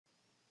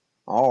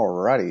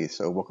Alrighty,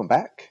 so welcome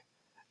back.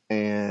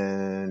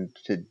 And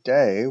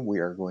today we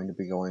are going to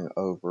be going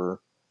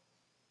over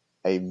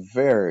a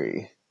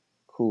very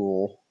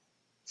cool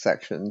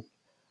section.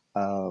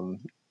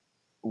 Um,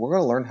 we're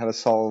going to learn how to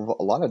solve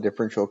a lot of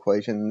differential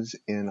equations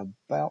in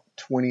about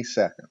 20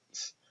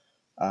 seconds,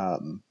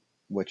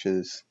 which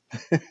is,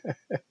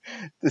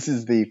 this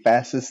is the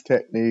fastest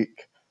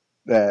technique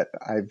that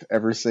I've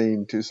ever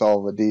seen to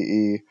solve a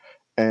DE.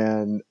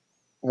 And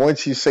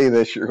once you see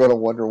this, you're going to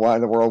wonder why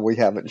in the world we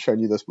haven't shown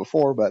you this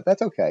before, but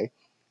that's okay.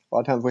 A lot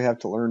of times we have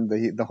to learn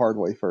the hard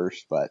way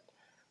first, but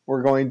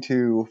we're going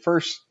to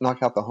first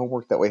knock out the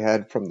homework that we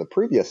had from the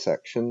previous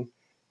section.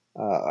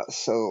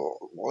 So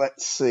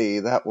let's see,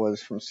 that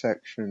was from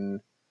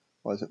section,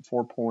 was it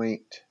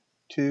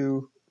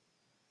 4.2?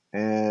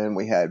 And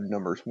we had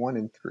numbers 1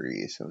 and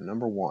 3. So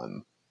number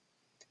one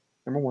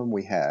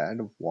we had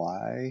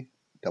y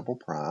double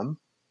prime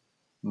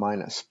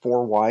minus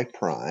 4y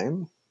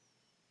prime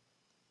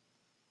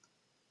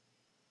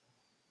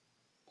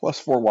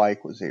plus 4y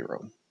equals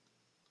 0.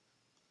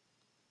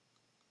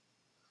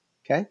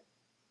 Okay?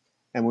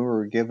 And we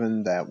were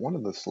given that one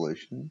of the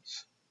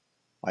solutions,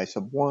 y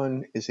sub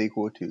 1, is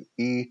equal to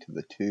e to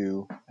the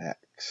 2x.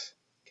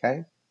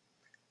 Okay?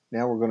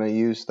 Now we're going to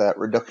use that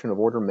reduction of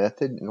order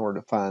method in order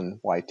to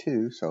find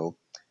y2. So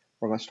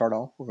we're going to start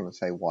off, we're going to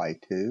say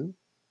y2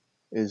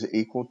 is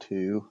equal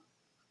to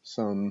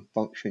some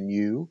function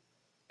u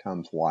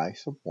times y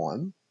sub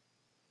 1.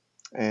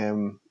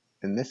 And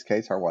in this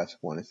case, our y sub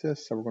 1 is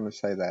this. So we're going to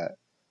say that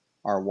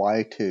our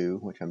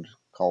y2, which I'm just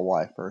going to call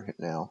y for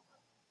now,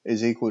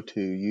 is equal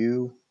to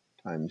u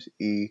times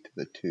e to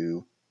the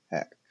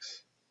 2x.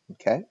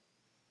 Okay?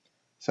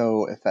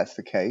 So if that's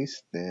the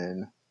case,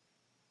 then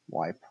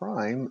y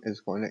prime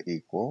is going to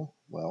equal,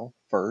 well,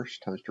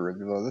 first times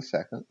derivative of the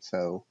second,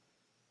 so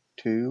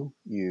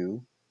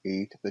 2u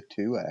e to the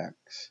 2x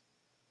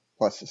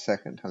plus the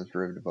second times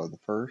derivative of the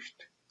first,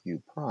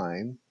 u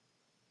prime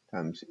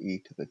times e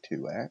to the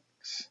 2x.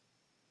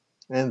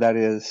 And that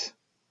is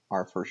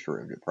our first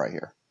derivative right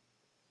here.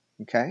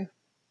 Okay?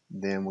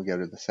 Then we go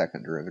to the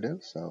second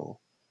derivative, so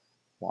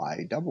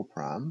y double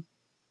prime.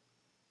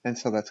 And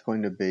so that's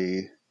going to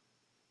be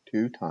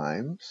 2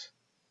 times,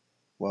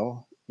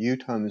 well, u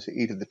times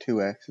e to the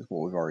 2x is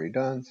what we've already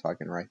done, so I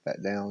can write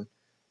that down.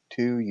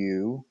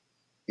 2u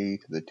e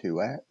to the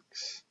 2x,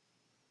 it's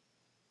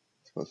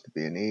supposed to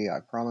be an e, I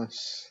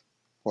promise,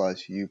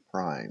 plus u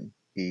prime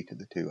e to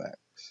the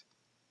 2x.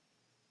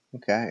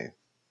 Okay,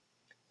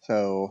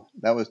 so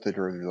that was the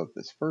derivative of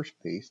this first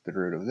piece. The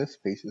derivative of this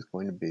piece is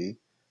going to be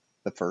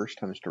the first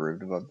times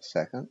derivative of the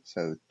second,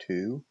 so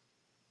 2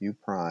 u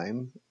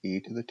prime e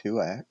to the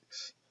 2x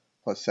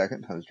plus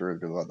second times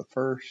derivative of the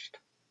first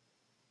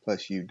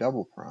plus u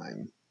double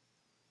prime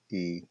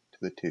e to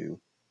the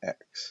 2x.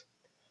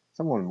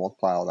 So I'm going to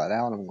multiply all that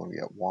out. I'm going to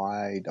get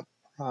y double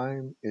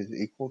prime is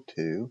equal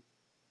to,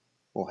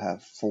 we'll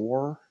have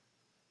 4u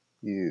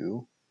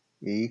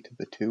e to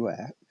the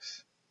 2x.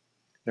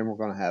 Then we're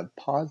going to have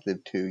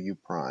positive 2u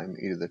prime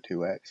e to the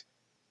 2x.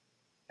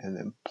 And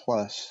then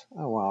plus,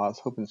 oh wow, I was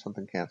hoping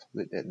something canceled.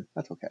 It didn't.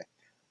 That's okay.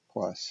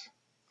 Plus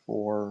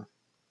 4u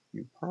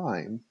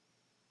prime,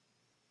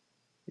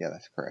 yeah,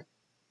 that's correct,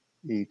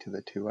 e to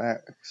the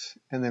 2x.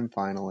 And then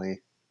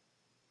finally,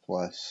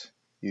 plus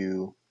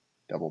u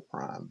double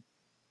prime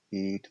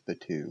e to the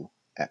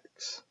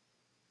 2x.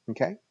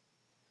 Okay?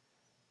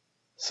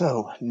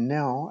 So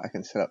now I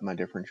can set up my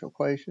differential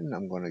equation.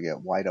 I'm going to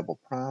get y double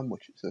prime,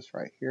 which is this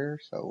right here.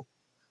 So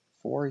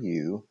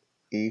 4u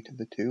e to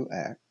the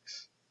 2x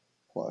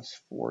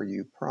plus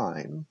 4u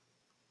prime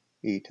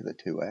e to the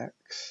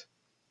 2x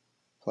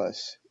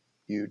plus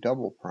u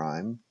double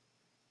prime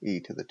e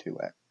to the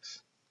 2x.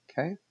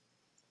 Okay?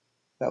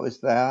 That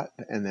was that,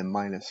 and then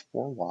minus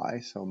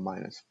 4y, so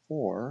minus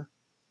 4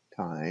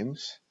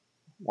 times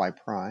y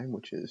prime,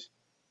 which is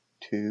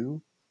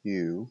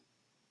 2u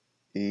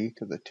e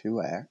to the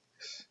 2x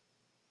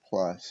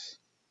plus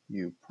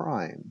u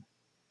prime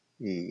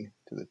e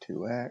to the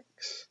 2x,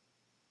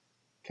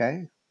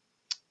 okay,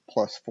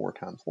 plus 4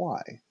 times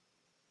y,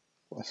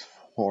 plus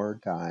 4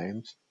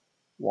 times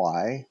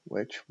y,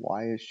 which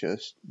y is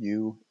just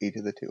u e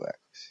to the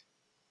 2x.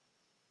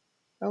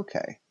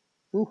 Okay,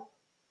 ooh,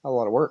 a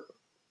lot of work.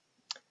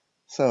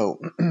 So,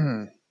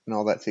 and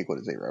all that's equal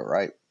to 0,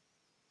 right?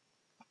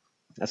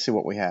 Let's see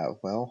what we have.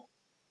 Well,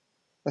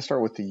 let's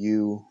start with the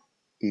u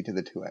e to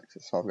the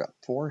 2x's. So I've got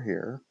 4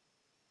 here,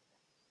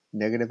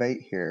 negative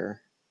 8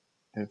 here,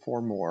 and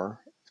 4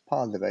 more. It's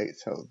positive 8,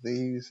 so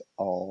these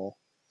all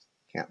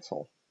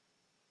cancel.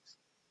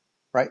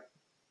 Right?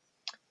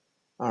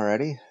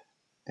 Alrighty.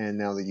 And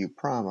now the u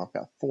prime, I've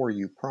got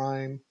 4u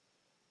prime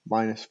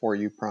minus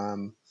 4u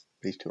prime.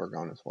 These two are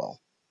gone as well.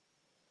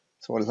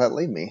 So what does that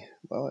leave me?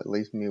 Well, it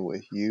leaves me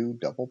with u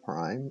double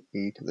prime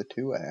e to the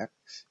 2x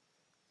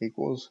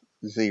equals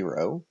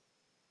 0.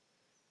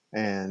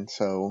 And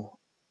so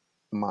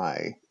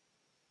my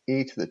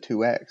e to the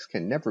 2x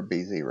can never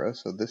be 0,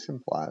 so this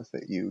implies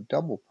that u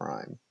double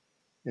prime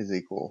is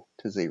equal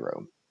to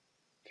 0.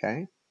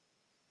 Okay?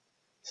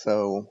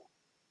 So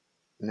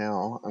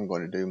now I'm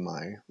going to do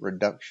my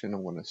reduction.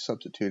 I'm going to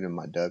substitute in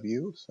my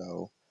w.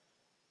 So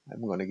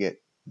I'm going to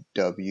get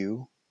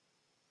w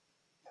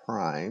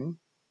prime,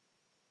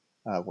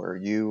 where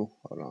u,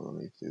 hold on, let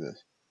me do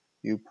this.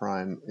 U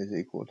prime is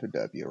equal to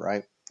w,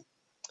 right?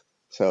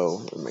 So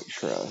let me make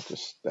sure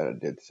that I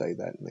did say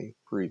that in the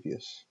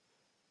previous.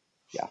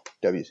 Yeah,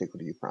 w is equal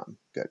to u prime.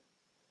 Good.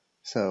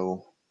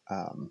 So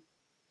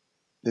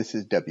this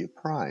is w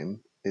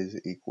prime is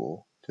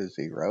equal to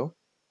 0.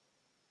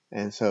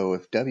 And so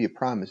if w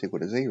prime is equal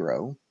to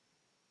 0,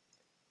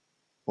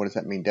 what does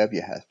that mean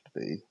w has to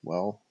be?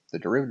 Well, the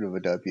derivative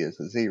of w is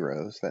a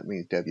 0, so that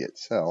means w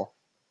itself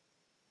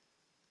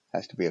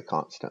has to be a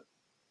constant.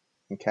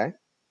 Okay?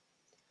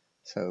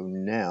 So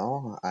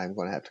now I'm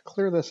going to have to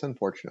clear this,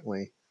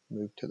 unfortunately,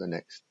 move to the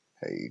next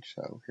page.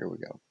 So here we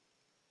go.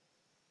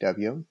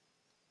 W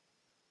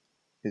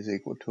is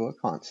equal to a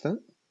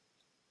constant.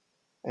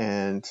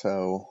 And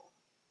so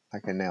I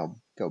can now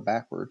go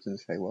backwards and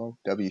say, well,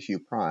 w is u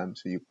prime,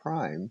 so u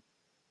prime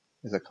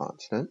is a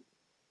constant.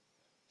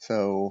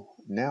 So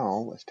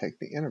now let's take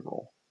the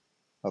integral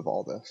of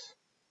all this.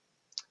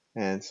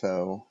 And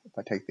so if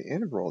I take the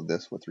integral of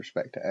this with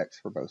respect to x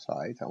for both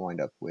sides, I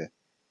wind up with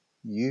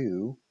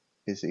u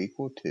is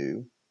equal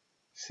to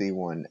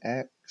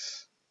c1x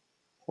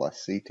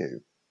plus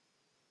c2.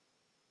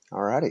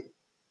 Alrighty.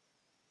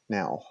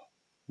 Now,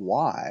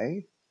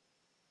 y,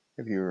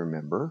 if you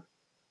remember,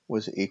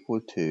 was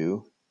equal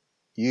to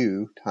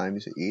u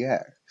times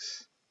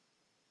ex,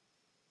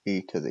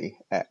 e to the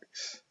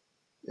x.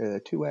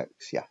 2x,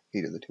 yeah,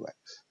 e to the 2x.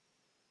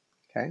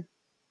 Okay?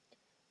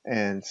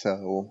 And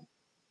so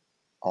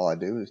all I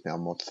do is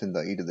now send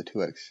the e to the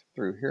 2x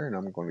through here, and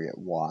I'm going to get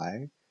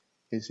y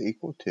is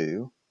equal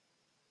to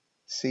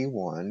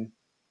c1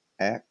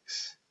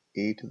 x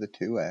e to the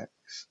 2x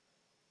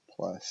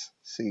plus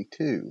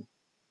c2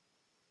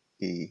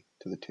 e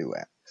to the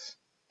 2x.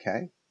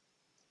 Okay?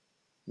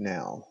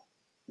 Now,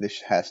 this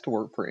has to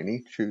work for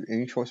any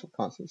choice of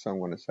constant, so I'm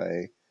going to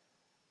say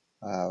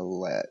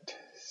let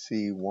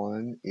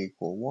c1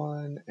 equal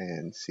 1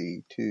 and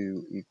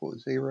c2 equal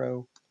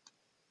 0.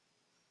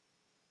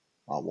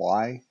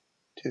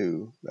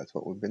 Y2, that's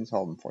what we've been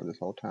solving for this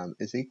whole time,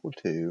 is equal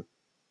to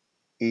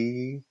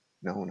e,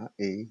 no, not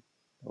e,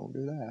 don't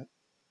do that,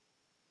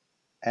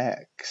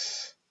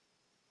 x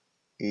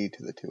e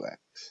to the 2x,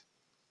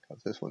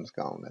 because this one's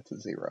gone, that's a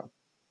 0.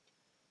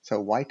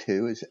 So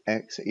y2 is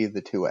x e to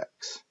the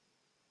 2x.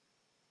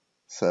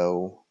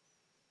 So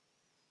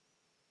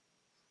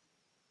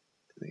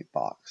let me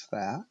box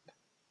that.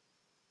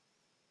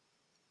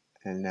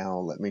 And now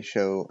let me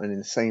show an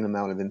insane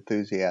amount of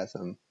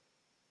enthusiasm.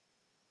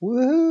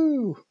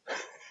 Woohoo!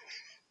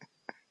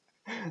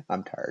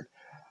 I'm tired.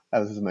 That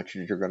was as much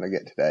as you're going to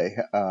get today.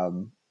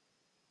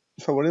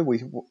 So what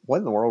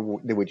in the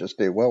world did we just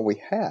do? Well,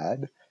 we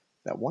had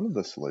that one of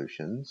the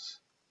solutions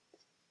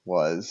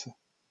was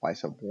y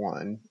sub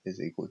 1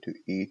 is equal to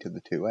e to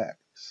the 2x.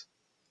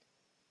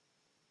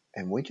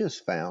 And we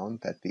just found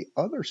that the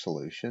other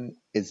solution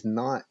is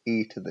not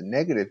e to the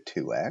negative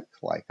 2x,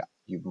 like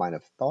you might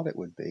have thought it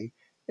would be.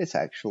 It's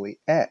actually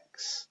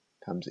x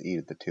times e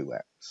to the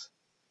 2x.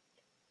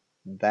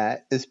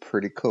 That is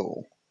pretty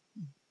cool.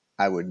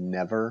 I would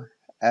never,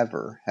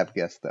 ever have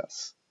guessed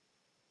this.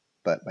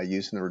 But by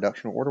using the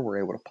reduction order,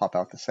 we're able to pop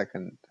out the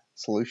second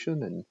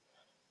solution, and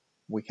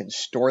we can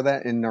store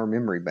that in our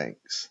memory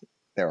banks.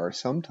 There are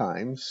some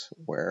times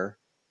where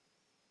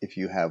if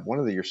you have one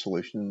of your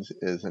solutions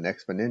is an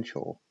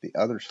exponential, the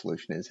other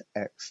solution is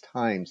x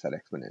times that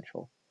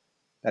exponential.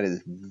 That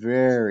is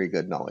very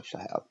good knowledge to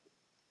have.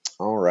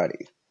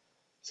 Alrighty,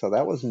 so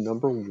that was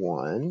number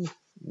 1.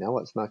 Now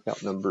let's knock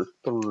out number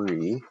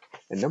 3.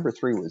 And number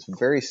 3 was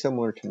very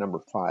similar to number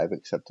 5,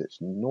 except it's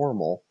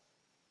normal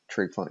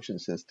trig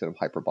functions instead of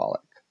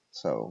hyperbolic.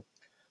 So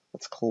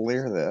let's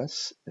clear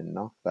this and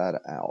knock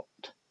that out.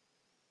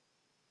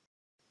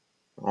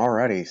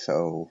 Alrighty,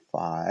 so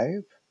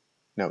 5,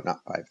 no,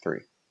 not 5, 3.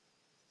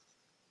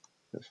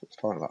 This was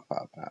talking about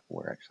 5, but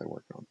we're actually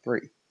working on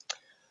 3.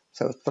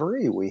 So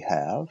 3, we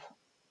have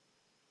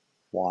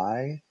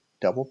y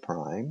double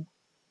prime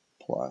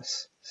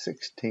plus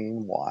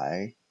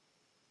 16y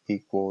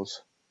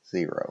equals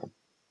 0.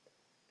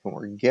 And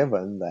we're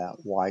given that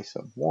y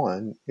sub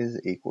 1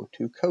 is equal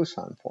to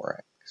cosine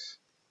 4x.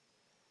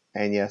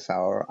 And yes,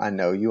 I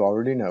know you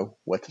already know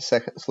what the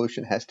second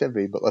solution has to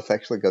be, but let's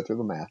actually go through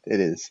the math. It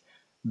is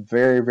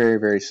very, very,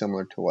 very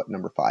similar to what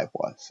number 5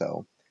 was.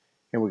 So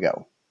here we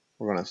go.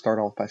 We're going to start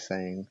off by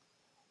saying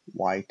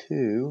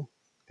y2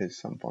 is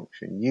some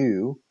function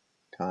u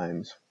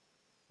times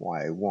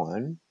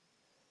y1,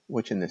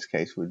 which in this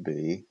case would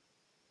be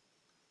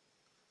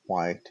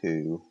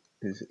y2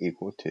 is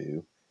equal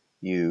to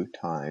u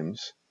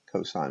times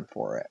cosine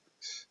 4x.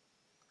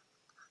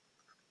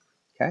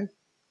 Okay?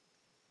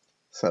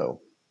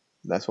 So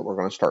that's what we're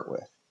going to start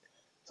with.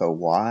 So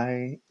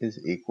y is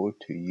equal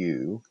to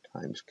u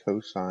times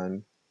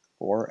cosine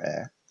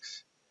 4x.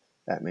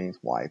 That means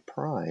y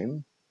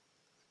prime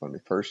is going to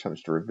be first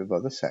times derivative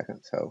of the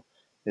second, so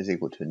is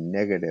equal to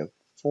negative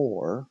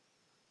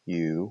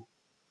 4u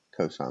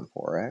cosine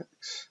 4x.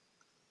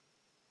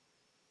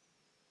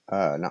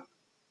 Not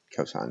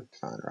cosine,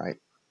 sine, right?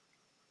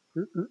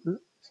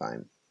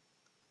 Sine.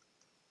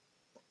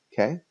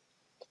 Okay,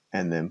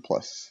 and then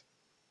plus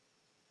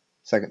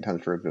second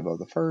times derivative of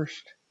the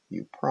first,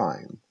 u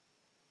prime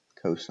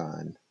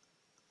cosine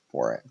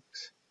 4x.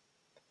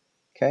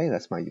 Okay,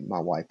 that's my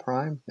y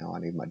prime. Now I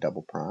need my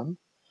double prime.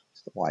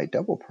 So the y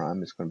double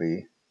prime is going to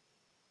be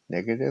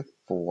negative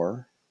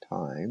 4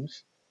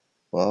 times,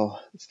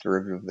 well, it's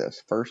derivative of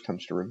this. First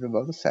times derivative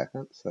of the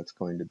second, so that's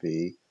going to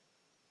be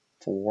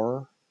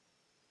 4u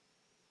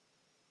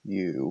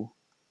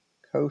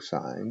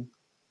cosine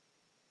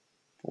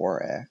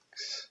 4x,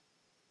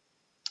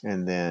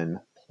 and then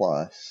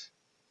plus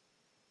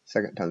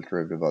second times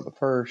derivative of the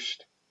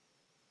first,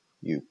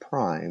 u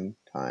prime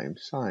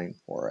times sine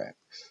 4x.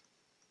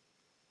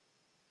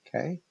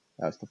 Okay,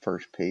 that's the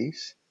first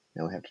piece.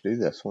 Now we have to do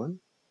this one,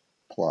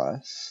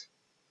 plus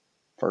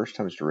first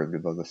times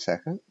derivative of the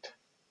second,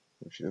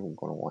 which is going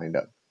to wind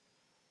up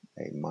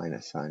a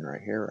minus sign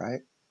right here,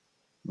 right?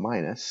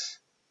 Minus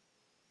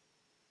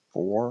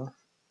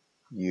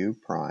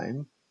 4u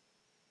prime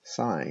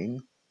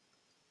sine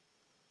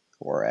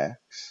 4x,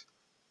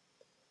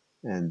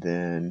 and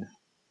then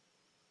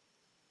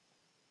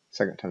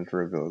second times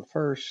derivative of the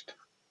first,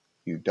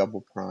 u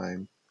double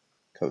prime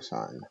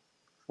cosine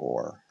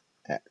 4x.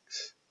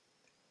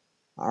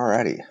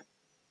 Alrighty,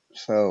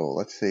 so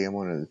let's see, I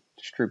want to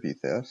distribute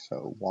this.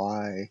 So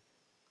y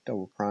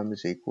double prime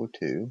is equal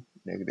to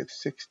negative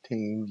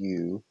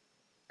 16u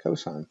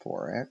cosine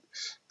 4x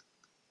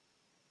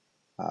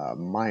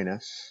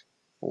minus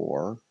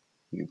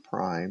 4u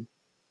prime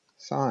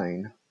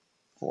sine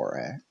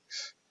 4x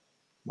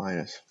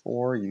minus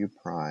 4u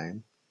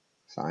prime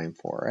sine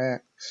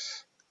 4x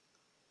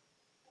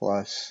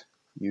plus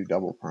u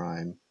double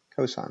prime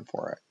cosine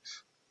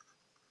 4x.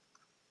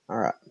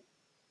 Alright,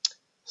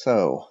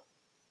 so,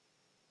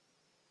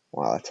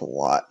 wow, that's a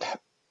lot.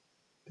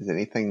 Does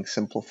anything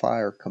simplify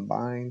or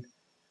combine?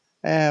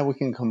 We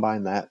can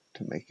combine that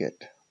to make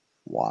it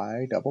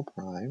y double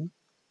prime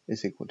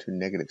is equal to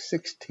negative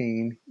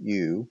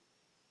 16u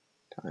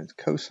times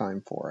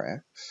cosine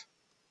 4x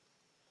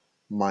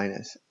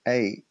minus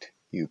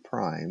 8u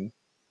prime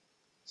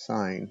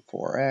sine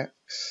 4x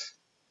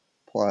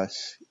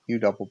plus u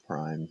double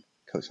prime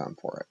cosine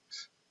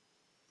 4x.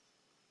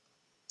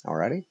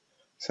 Alrighty,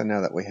 so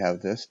now that we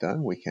have this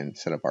done, we can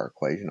set up our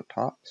equation up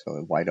top.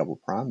 So y double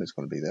prime is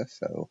going to be this,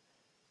 so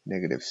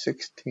negative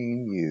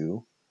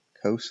 16u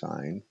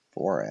cosine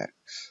 4x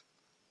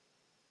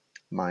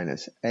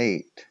minus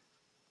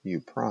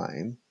 8u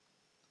prime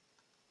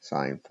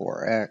sine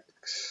 4x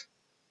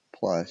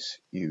plus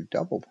u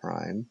double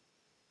prime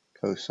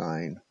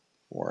cosine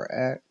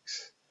 4x.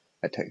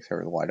 That takes care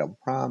of the y double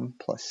prime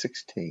plus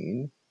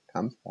 16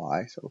 times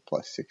y, so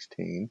plus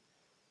 16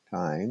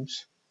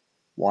 times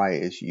y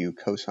is u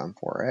cosine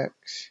 4x,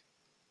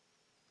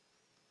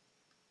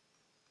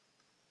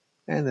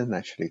 and then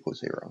that should equal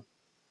 0.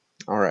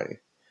 Alrighty,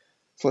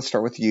 so let's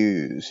start with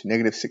u's.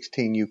 Negative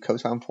 16u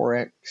cosine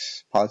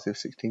 4x, positive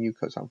 16u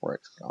cosine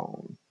 4x,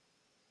 gone.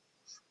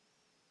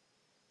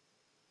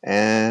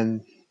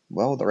 And,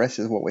 well, the rest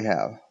is what we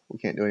have. We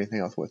can't do anything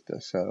else with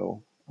this,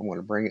 so I'm going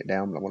to bring it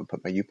down, but I'm going to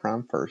put my u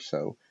prime first,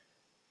 so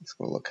it's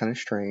going to look kind of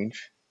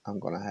strange. I'm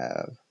going to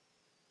have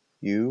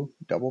u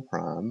double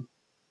prime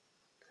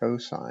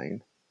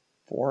cosine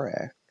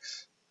 4x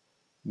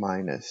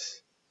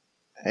minus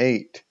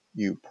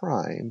 8u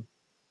prime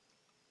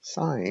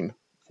sine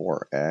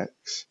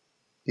 4x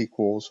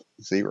equals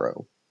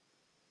 0.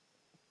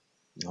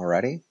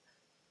 Alrighty,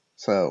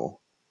 so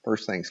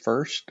first things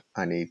first,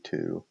 I need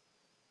to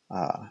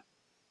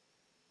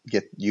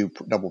get u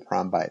double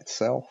prime by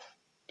itself.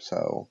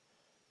 So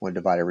I'm going to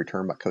divide every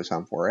term by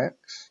cosine 4x.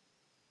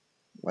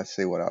 Let's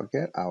see what I'll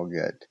get. I'll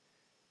get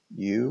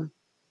u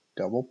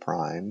double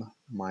prime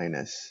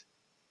minus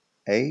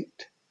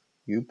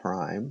 8u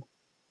prime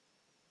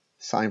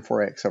sine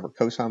 4x over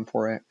cosine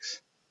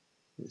 4x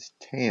is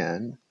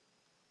tan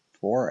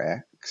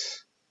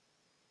 4x,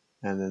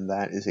 and then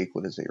that is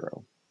equal to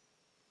 0.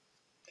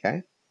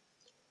 Okay,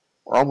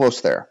 we're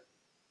almost there.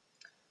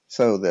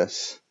 So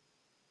this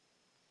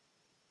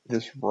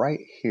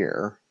right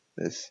here,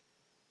 this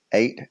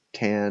 8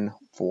 tan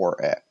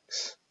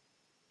 4x,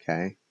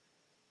 okay,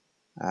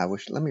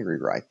 let me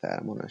rewrite that.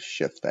 I'm going to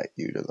shift that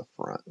u to the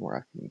front where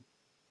I can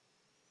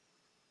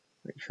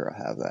make sure I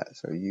have that.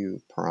 So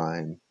u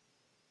prime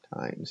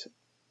times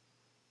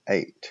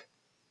 8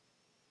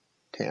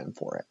 tan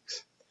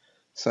 4x.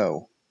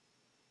 So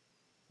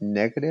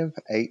negative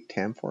 8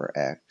 tan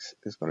 4x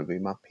is going to be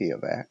my p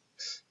of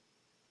x,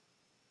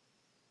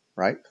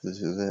 right? Because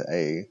this is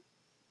a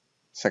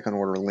second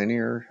order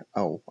linear.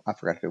 Oh, I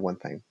forgot to do one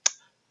thing.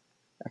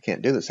 I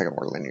can't do the second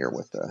order linear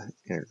with the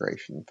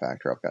integration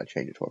factor. I've got to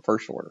change it to a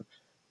first order,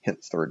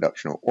 hence the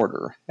reduction of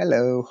order.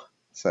 Hello.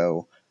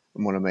 So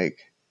I'm going to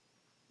make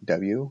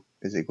w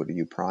is equal to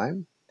u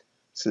prime.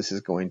 So this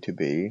is going to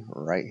be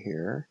right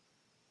here,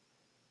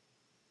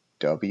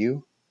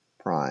 w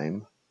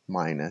prime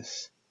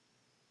minus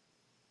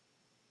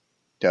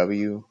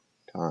w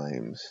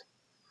times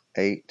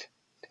 8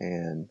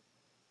 tan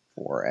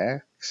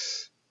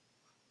 4x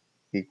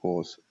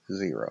equals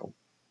 0.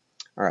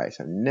 All right,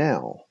 so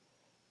now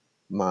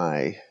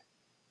my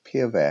p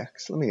of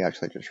x, let me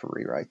actually just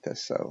rewrite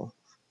this, so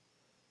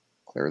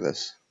clear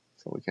this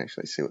so we can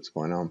actually see what's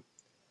going on.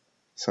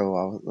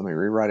 So let me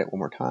rewrite it one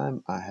more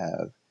time. I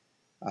have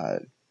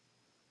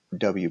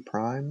w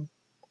prime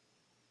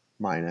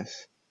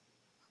minus,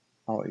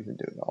 I'll even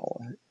do it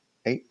all,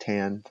 8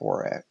 tan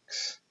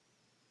 4x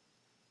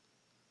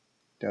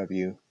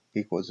w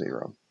equals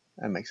 0.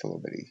 That makes it a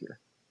little bit easier.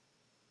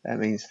 That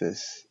means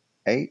this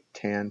 8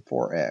 tan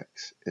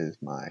 4x is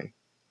my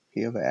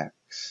p of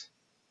x,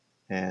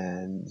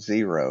 and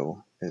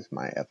 0 is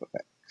my f of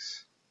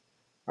x.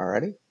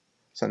 Alrighty?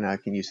 So now I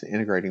can use the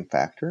integrating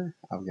factor.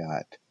 I've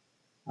got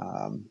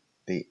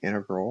the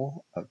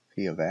integral of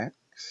p of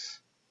x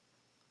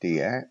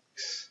dx.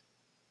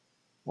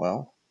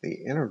 Well, the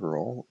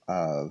integral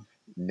of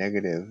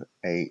negative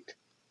 8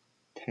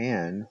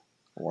 tan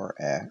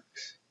 4x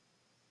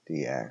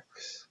dx.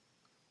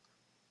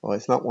 Well,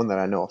 it's not one that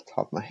I know off the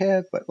top of my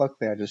head, but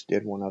luckily I just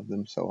did one of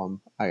them, so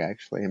I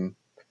actually am,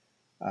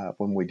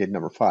 when we did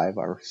number 5,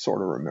 I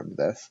sort of remember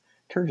this.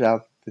 Turns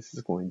out this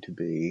is going to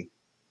be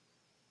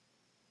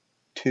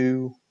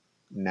 2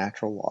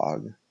 natural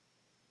log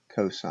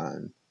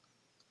cosine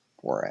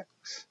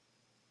 4x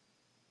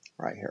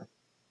right here.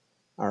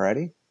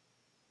 Alrighty?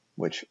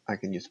 Which I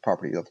can use the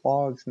property of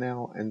logs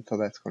now, and so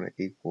that's going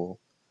to equal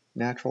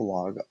natural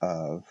log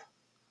of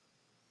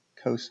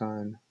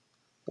cosine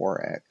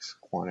 4x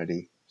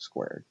quantity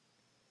squared.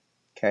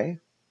 Okay?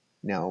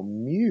 Now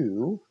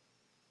mu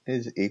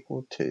is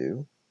equal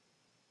to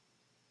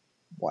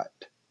what?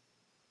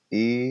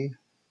 E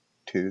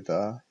to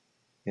the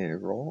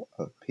integral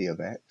of p of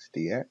x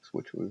dx,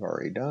 which we've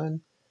already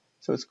done.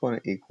 So it's going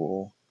to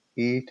equal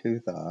e to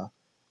the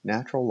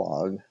natural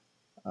log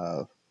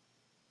of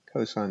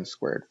cosine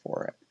squared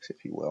 4x,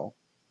 if you will.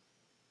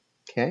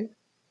 Okay?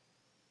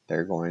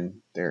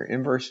 They're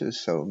inverses,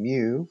 so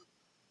mu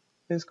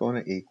is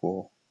going to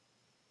equal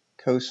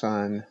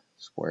cosine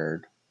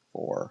squared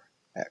 4x.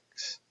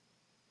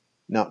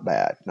 Not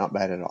bad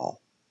at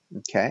all.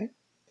 Okay?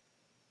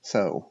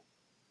 So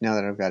now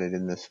that I've got it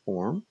in this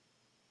form,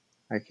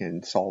 I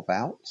can solve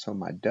out. So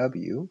my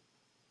w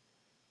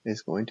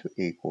is going to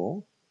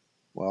equal,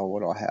 well,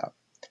 what do I have?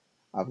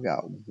 I've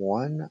got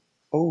 1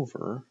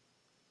 over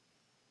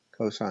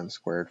cosine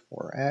squared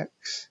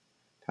 4x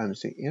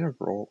times the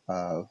integral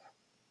of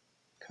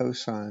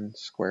cosine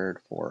squared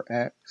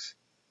 4x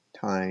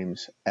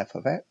times f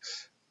of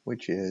x,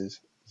 which is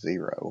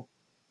 0.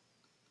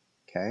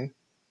 Okay,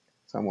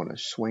 so I'm going to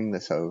swing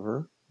this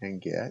over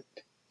and get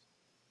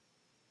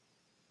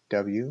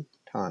w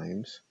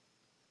times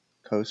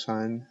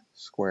cosine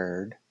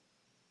squared,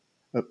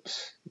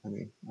 oops, let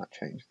me not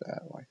change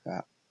that like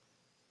that.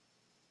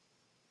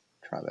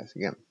 Try this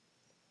again.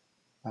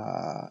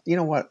 You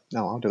know what?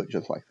 No, I'll do it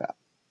just like that.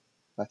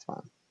 That's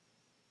fine.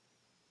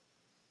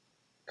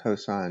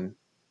 Cosine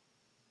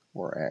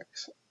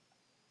 4x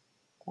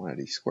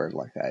quantity squared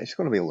like that. It's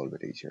going to be a little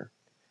bit easier.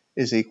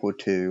 Is equal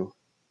to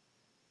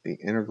the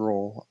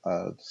integral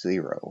of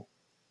 0.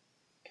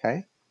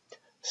 Okay?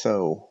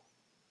 So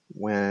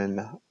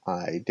when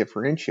I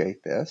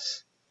differentiate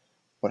this,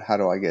 how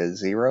do I get a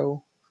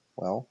 0?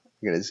 Well,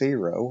 I get a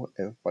 0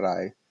 if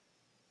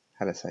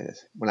how to say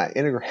this? When I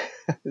integrate,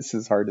 this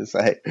is hard to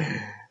say.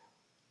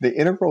 The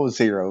integral of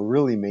 0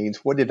 really means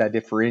what did I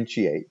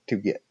differentiate to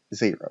get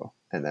 0?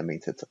 And that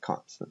means it's a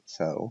constant.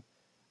 So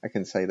I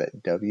can say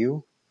that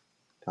w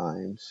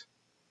times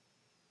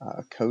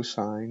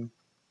cosine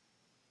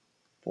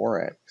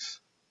 4x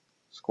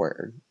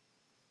squared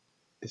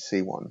is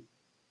C1.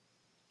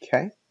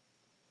 Okay?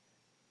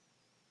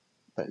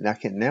 But I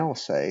can now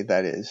say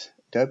that is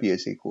w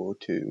is equal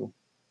to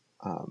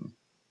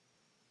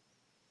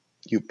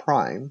u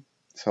prime.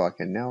 So I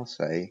can now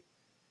say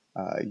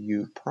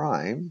u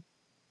prime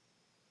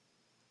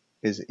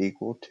is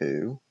equal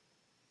to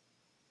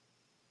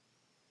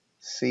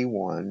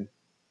C1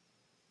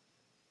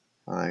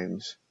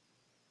 times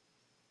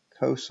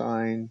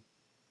cosine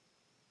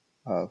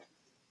of,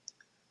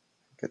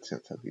 good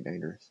sense that'd be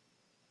dangerous,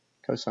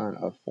 cosine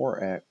of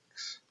 4x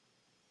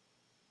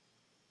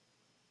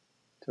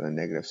to the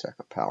negative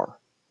second power.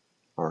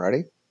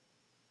 Alrighty?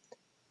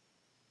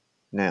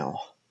 Now,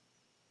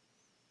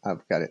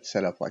 I've got it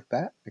set up like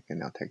that. I can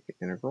now take the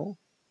integral.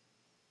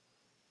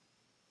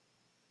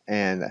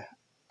 And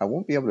I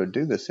won't be able to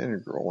do this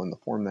integral in the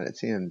form that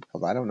it's in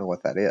because I don't know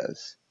what that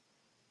is.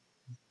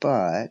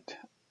 But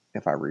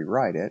if I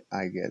rewrite it,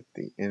 I get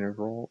the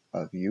integral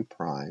of u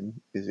prime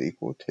is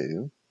equal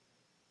to,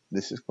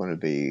 this is going to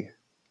be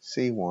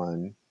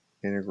C1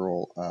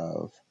 integral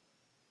of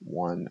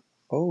 1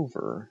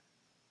 over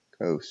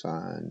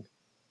cosine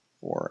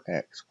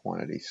 4x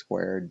quantity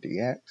squared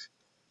dx.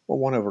 Well,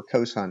 1 over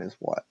cosine is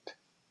what?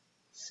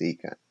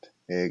 Secant.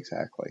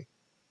 Exactly.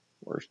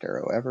 Worst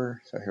arrow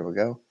ever. So here we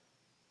go.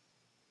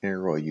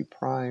 Integral u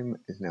prime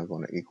is now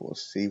going to equal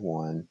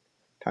C1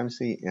 times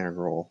the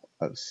integral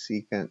of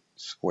secant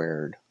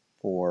squared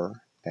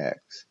 4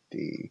 x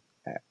dx.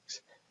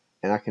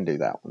 And I can do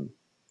that one.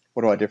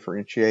 What do I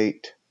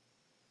differentiate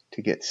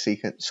to get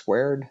secant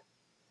squared?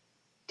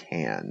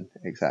 Tan,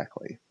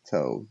 exactly.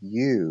 So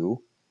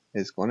u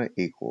is going to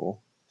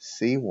equal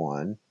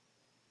c1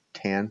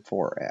 tan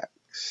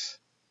 4x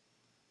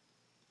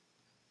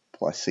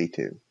plus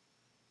c2.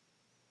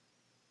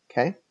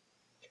 Okay,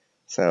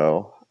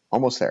 so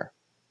almost there.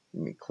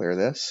 Let me clear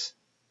this.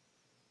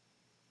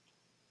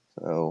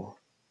 So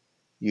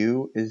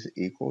u is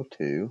equal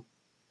to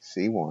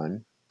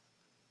c1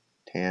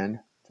 tan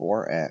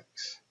 4x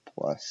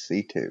plus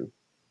c2.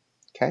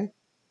 Okay,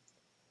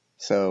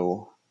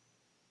 so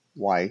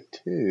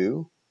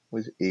y2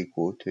 was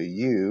equal to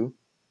u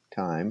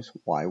times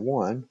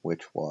y1,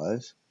 which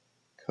was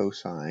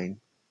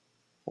cosine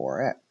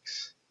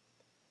 4x.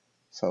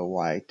 So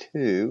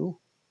y2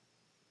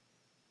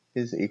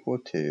 is equal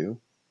to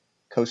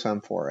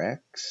cosine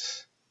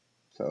 4x.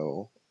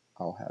 So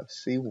I'll have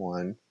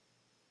c1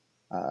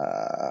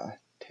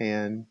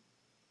 tan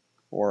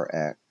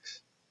 4x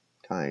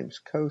times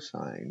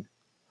cosine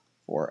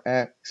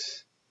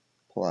 4x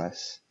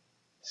plus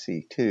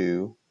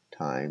c2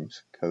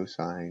 times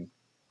cosine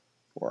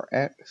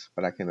 4x,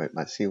 but I can make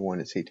my c1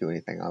 and c2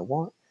 anything I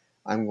want.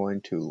 I'm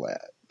going to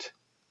let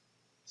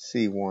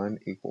c1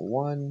 equal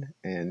 1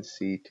 and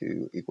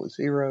c2 equal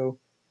 0.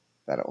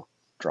 That'll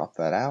drop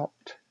that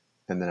out,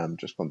 and then I'm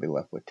just going to be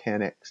left with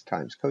tan x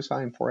times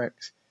cosine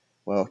 4x.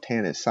 Well,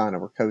 tan is sine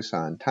over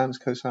cosine times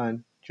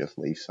cosine, just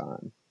leave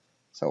sine.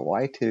 So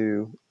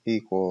y2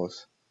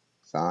 equals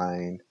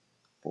sine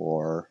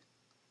 4x.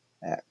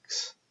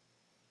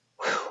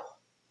 Whew.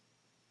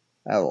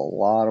 That was a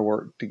lot of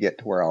work to get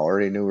to where I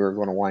already knew we were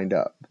going to wind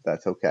up, but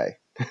that's okay.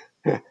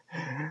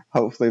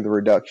 Hopefully the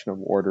reduction of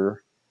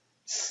order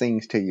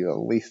sings to you at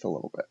least a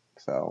little bit.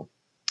 So,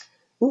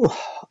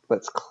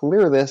 let's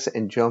clear this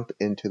and jump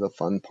into the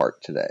fun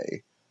part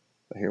today.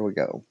 So here we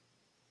go.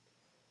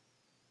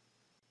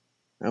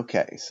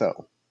 Okay,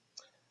 so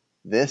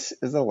this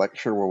is a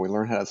lecture where we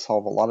learn how to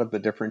solve a lot of the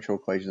differential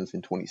equations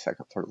in 20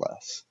 seconds or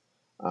less.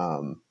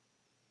 And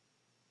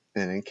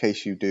in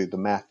case you do the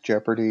Math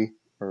Jeopardy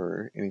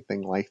or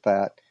anything like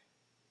that,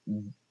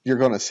 you're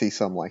going to see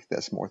some like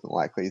this more than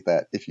likely,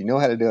 that if you know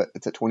how to do it,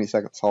 it's a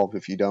 20-second solve.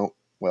 If you don't,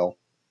 well,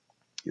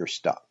 you're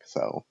stuck.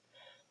 So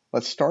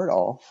let's start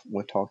off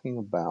with talking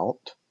about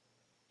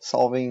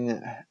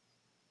solving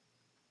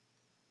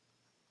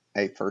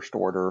a first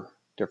order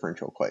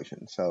differential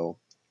equation. So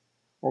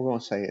we're going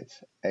to say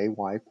it's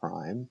ay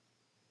prime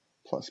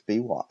plus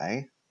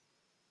by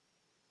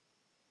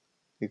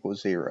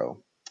equals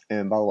 0.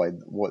 And by the way,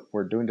 what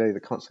we're doing today, the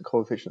constant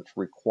coefficients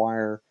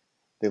require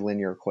the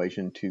linear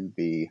equation to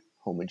be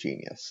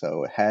homogeneous.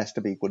 So it has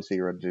to be equal to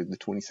 0 to do the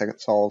 20-second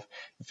solve.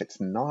 If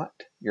it's not,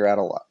 you're out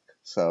of luck.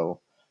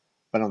 So,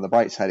 but on the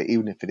bright side,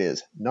 even if it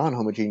is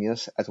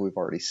non-homogeneous, as we've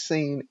already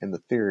seen in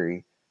the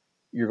theory,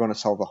 you're going to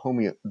solve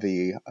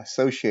the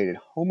associated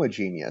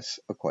homogeneous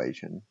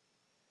equation.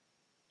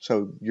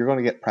 So you're going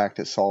to get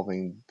practice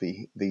solving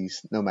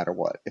these no matter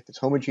what. If it's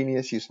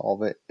homogeneous, you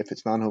solve it. If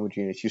it's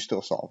non-homogeneous, you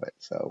still solve it.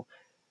 So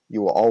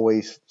you will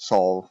always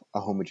solve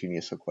a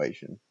homogeneous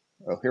equation.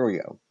 Oh, here we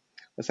go.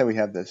 Let's say we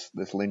have this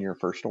linear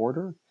first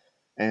order,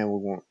 and we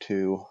want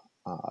to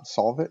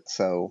solve it.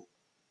 So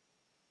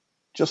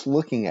just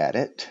looking at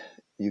it,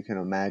 you can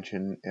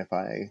imagine if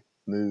I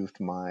moved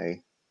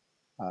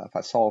if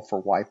I solve for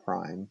y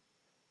prime,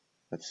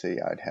 let's see,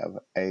 I'd have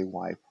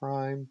ay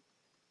prime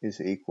is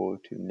equal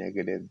to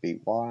negative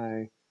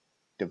by,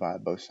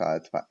 divide both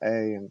sides by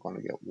a, I'm going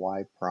to get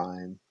y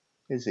prime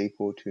is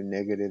equal to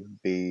negative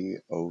b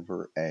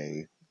over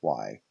a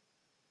y.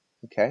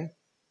 Okay?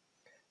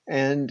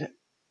 And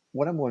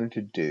what I'm going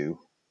to do,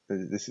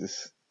 this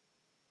is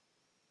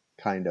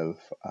kind of,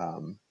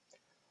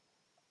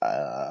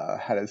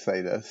 how to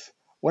say this?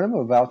 What I'm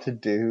about to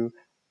do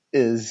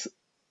is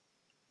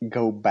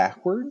go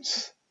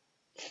backwards.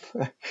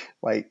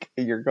 Like,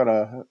 you're going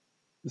to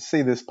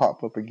see this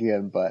pop up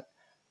again, but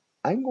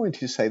I'm going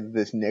to say that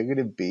this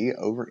negative b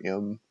over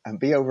m and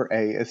b over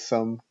a is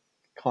some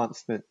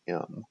constant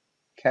m.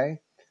 Okay?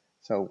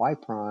 So y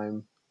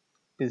prime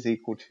is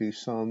equal to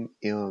some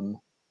m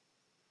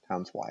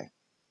times y.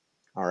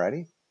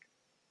 Alrighty?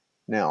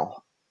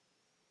 Now,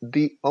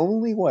 the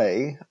only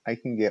way I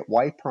can get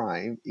y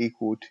prime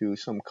equal to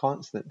some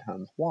constant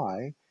times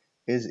y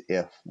is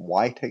if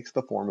y takes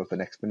the form of an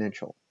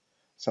exponential.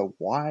 So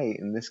y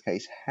in this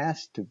case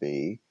has to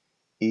be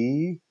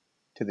e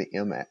to the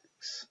mx.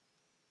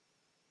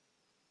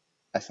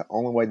 That's the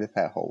only way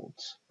that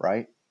holds,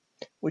 right?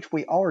 Which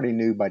we already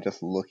knew by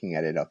just looking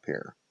at it up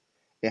here.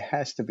 It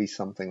has to be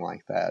something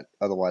like that.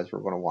 Otherwise,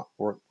 we're going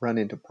to run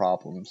into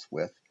problems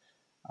with,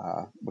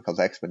 because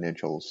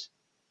exponentials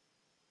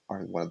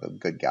are one of the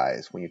good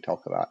guys when you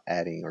talk about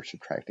adding or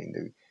subtracting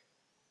the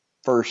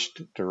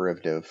first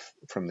derivative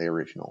from the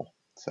original.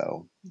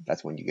 So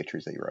that's when you get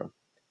your 0.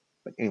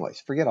 But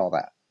anyways, forget all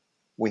that.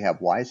 We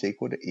have y is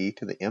equal to e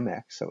to the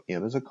mx, so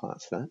m is a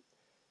constant.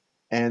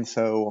 And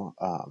so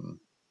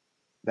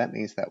that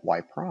means that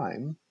y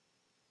prime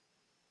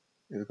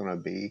is going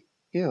to be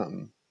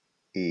m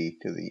e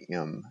to the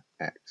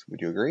mx.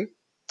 Would you agree?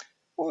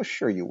 Well,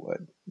 sure you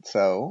would.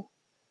 So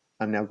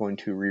I'm now going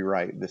to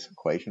rewrite this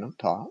equation up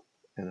top,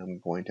 and I'm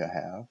going to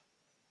have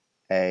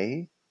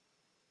a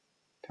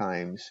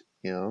times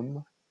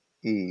m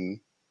e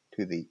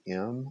to the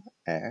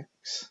mx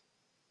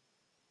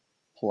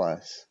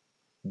plus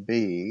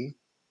b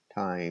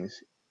times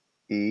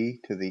e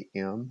to the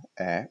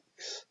mx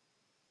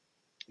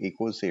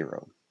equals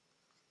 0,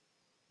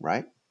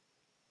 right?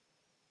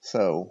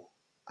 So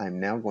I'm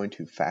now going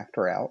to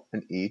factor out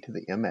an e to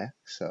the mx,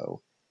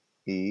 so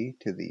e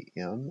to the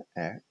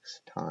mx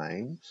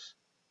times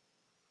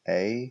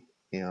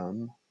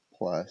am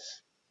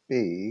plus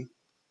b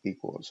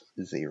equals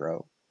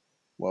 0.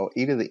 Well,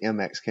 e to the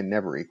mx can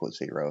never equal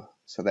 0,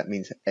 so that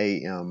means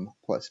am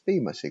plus b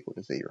must equal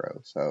to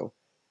 0. So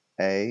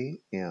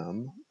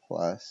am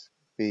plus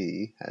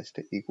b has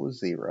to equal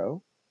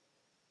 0,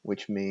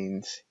 which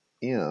means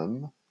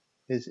m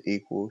is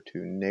equal to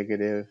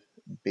negative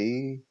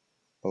b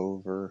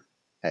over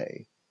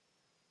a.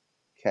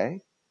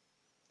 Okay?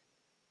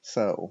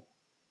 So,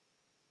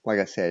 like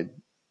I said,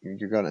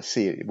 you're going to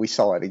see it. We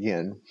saw it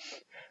again.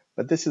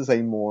 But this is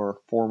a more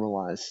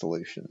formalized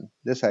solution.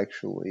 This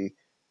actually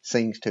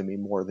sings to me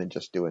more than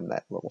just doing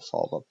that little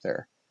solve up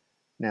there.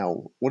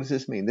 Now, what does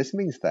this mean? This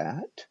means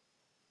that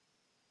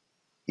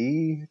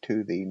e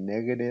to the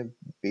negative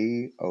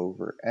b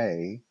over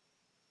a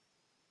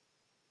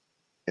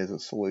is a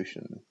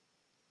solution.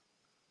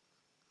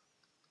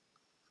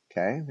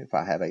 Okay, if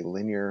I have a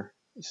linear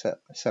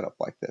setup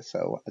like this.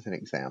 So as an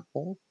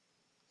example,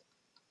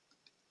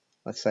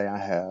 let's say I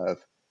have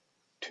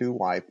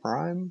 2y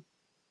prime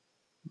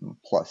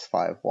plus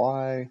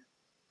 5y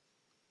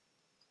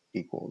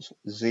equals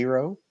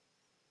 0.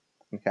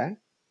 Okay,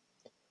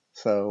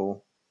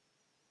 so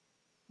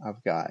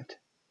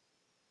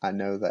I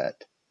know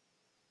that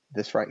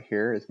this right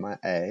here is my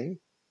A,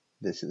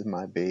 this is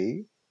my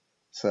B,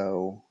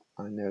 so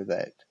I know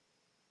that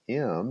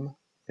M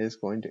is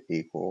going to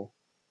equal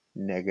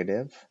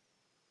negative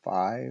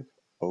 5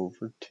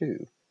 over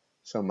 2.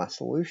 So my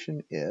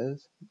solution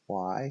is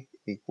y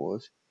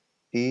equals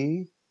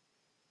e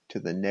to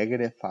the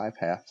negative 5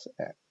 halves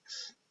x.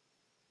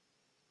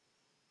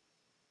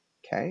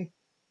 Okay,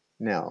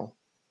 now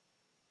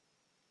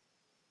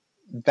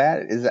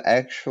that is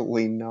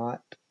actually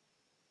not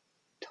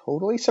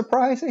totally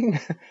surprising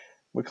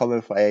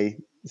because if I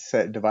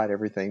divide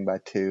everything by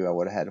 2, I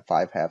would have had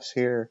 5 halves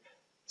here.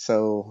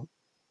 So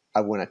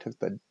when I took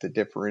the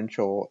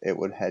differential, it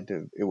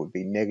would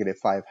be negative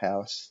 5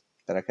 halves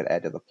that I could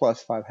add to the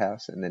plus 5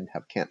 halves and then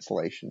have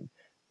cancellation.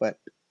 But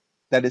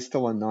that is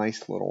still a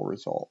nice little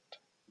result,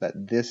 that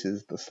this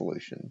is the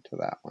solution to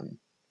that one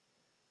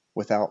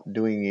without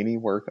doing any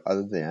work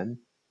other than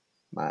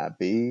my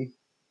b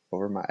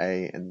over my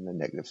a and the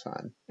negative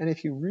sign. And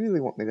if you really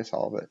want me to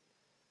solve it,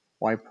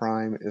 y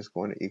prime is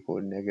going to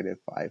equal negative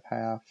 5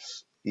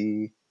 halves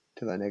e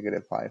to the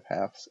negative 5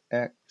 halves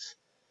x.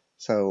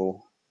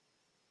 So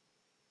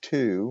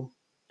 2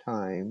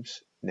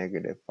 times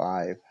negative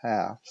 5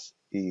 halves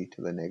e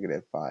to the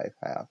negative 5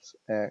 halves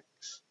x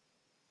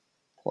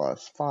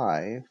plus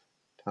 5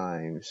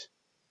 times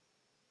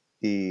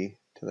e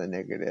to the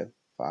negative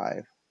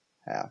 5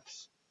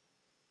 halves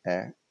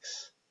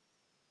x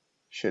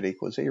should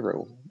equal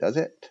 0, does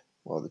it?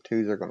 Well, the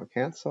 2's are going to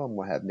cancel, and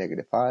we'll have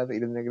negative 5 e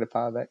to the negative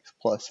 5x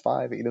plus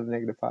 5 e to the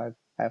negative 5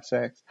 halves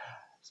x.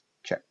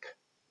 Check.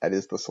 That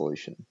is the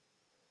solution.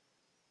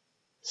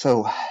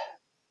 So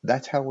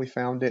that's how we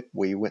found it.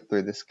 We went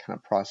through this kind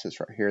of process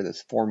right here,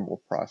 this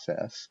formal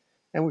process,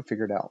 and we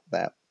figured out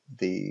that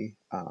the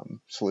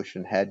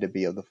solution had to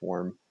be of the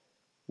form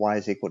y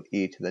is equal to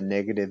e to the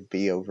negative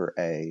b over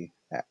a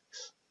x.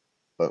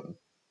 Boom.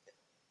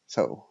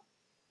 So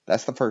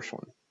that's the first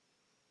one.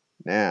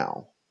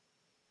 Now,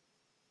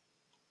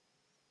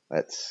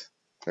 let's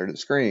clear the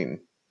screen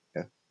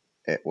if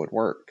it would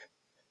work.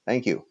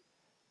 Thank you.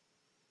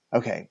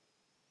 Okay.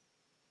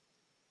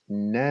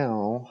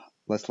 Now,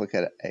 let's look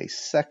at a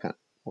second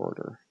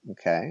order,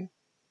 okay?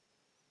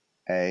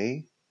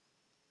 A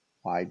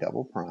y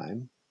double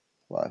prime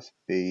plus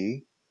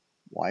b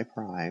y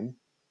prime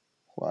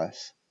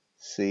plus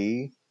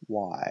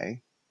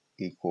cy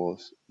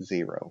equals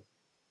 0.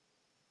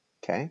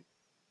 Okay?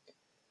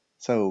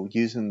 So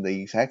using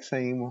the exact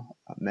same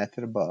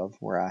method above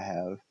where I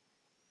have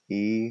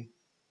e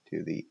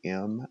to the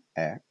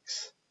mx,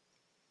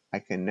 I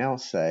can now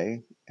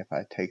say if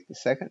I take the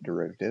second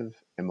derivative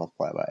and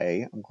multiply by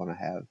a, I'm going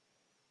to have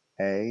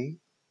a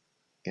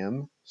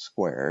m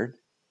squared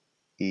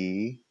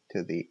e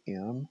to the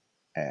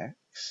mx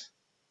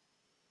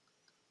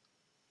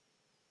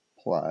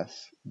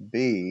plus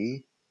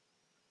b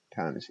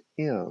times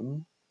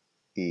m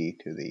e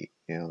to the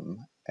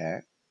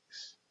mx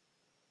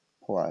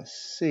plus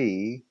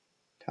c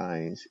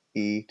times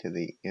e to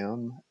the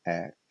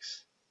mx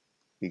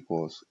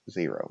equals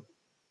 0,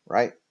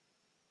 right?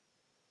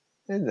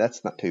 And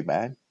that's not too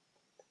bad.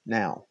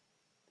 Now,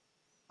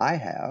 I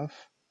have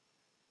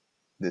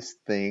this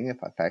thing,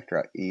 if I factor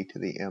out e to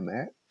the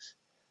mx,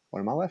 what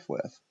am I left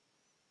with?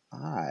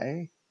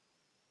 I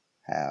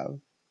have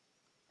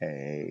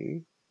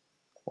a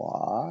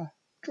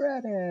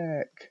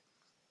quadratic.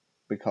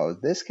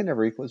 Because this can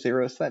never equal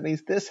 0, so that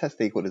means this has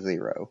to equal to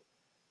 0.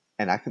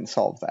 And I can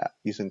solve that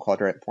using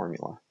quadratic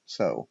formula.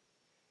 So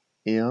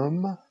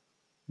m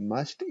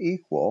must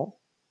equal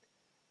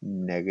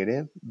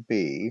negative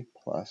b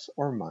plus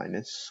or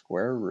minus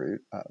square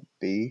root of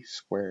b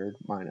squared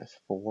minus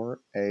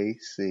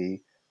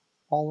 4ac,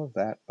 all of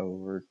that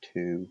over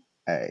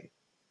 2a.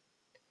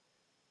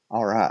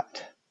 All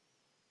right,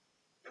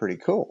 pretty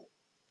cool.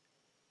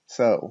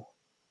 So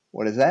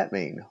what does that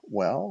mean?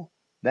 Well,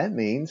 that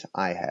means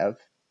I have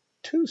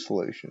two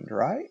solutions,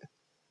 right?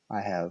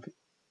 I have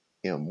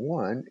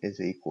m1 is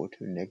equal to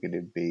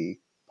negative b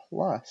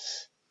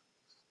plus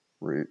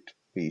root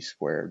b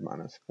squared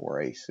minus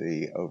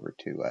 4ac over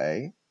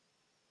 2a,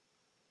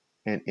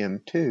 and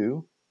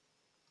m2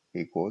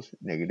 equals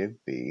negative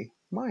b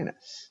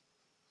minus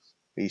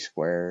b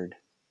squared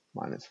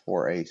minus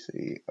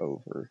 4ac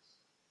over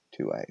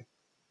 2a.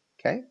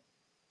 Okay?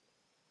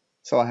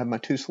 So I have my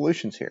two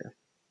solutions here.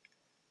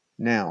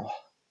 Now,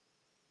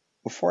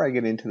 before I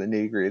get into the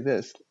nitty-gritty of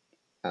this,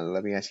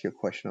 let me ask you a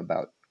question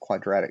about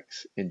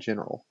quadratics in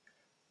general.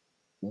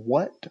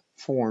 What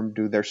form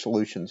do their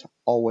solutions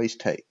always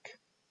take?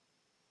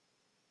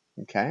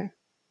 Okay?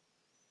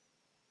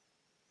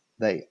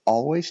 They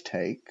always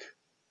take,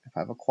 if I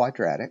have a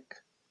quadratic,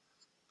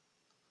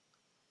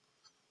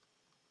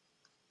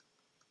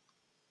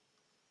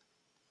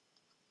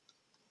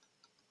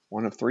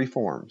 one of three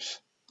forms.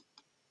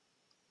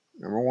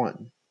 Number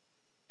one,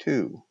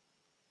 two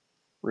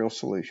real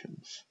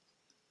solutions.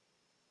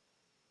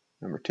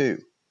 Number two,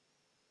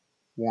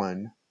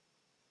 one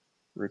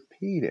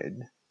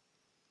repeated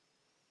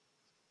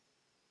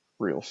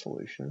real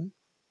solution.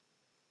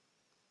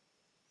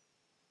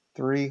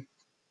 Three,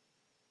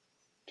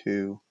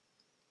 two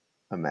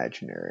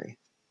imaginary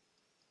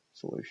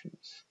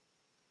solutions.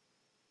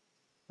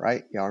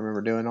 Right? Y'all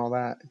remember doing all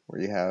that?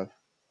 Where you have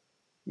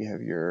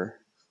your,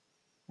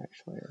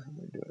 actually, let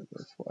me do it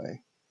this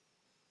way.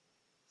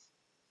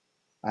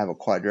 I have a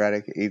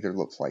quadratic, it either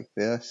looks like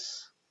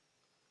this,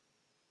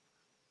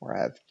 or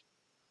I have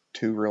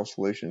two real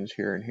solutions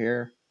here and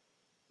here,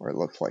 or it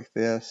looks like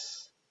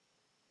this,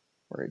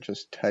 where it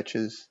just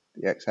touches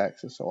the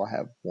x-axis. So I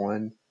have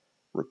one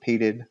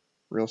repeated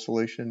real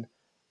solution,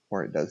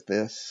 or it does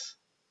this,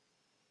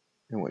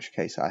 in which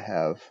case I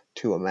have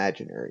two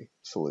imaginary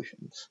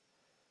solutions.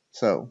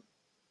 So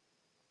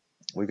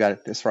we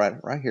got this right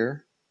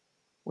here.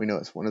 We know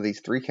it's one of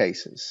these three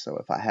cases. So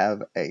if I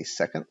have a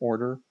second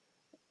order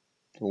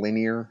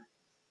linear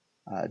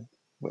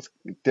with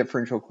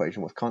differential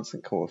equation with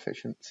constant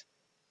coefficients,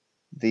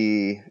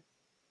 the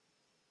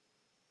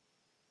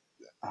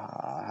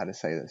how to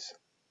say this?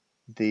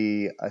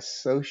 The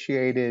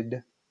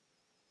associated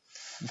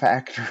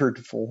factored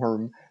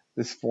form,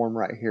 this form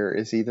right here,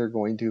 is either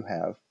going to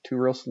have two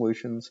real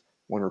solutions,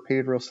 one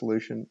repeated real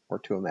solution, or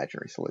two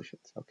imaginary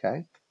solutions.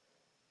 Okay.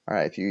 All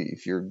right.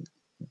 If you're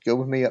good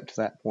with me up to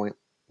that point,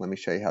 let me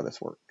show you how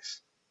this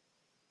works.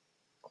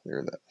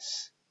 Clear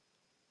this.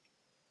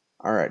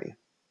 Alrighty.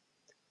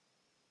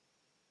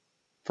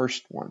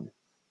 First one,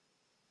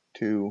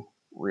 two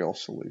real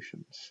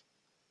solutions.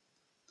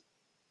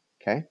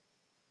 Okay.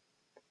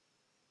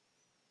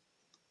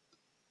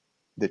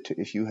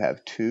 If you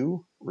have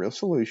two real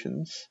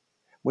solutions,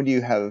 when do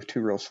you have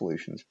two real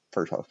solutions?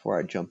 First off, before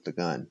I jump the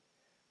gun,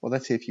 well,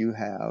 that's if you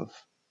have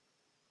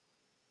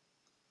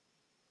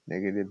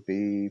negative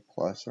b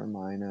plus or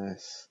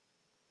minus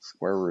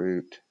square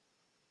root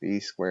b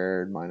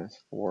squared minus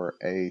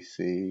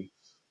 4ac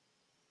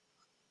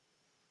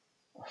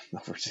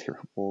over 0.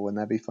 Well, wouldn't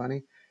that be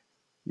funny?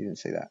 You didn't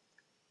say that.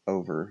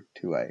 Over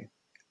 2a.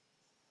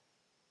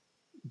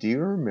 Do you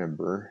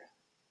remember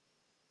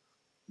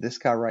this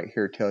guy right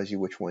here tells you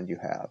which one you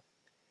have?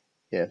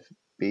 If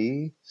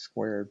b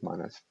squared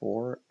minus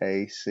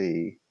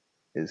 4ac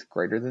is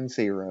greater than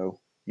 0,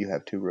 you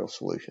have two real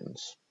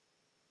solutions.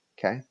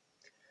 Okay?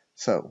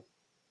 So,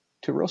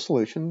 two real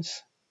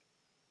solutions,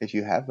 if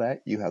you have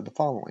that, you have the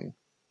following.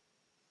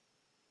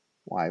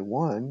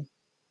 y1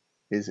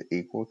 is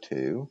equal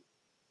to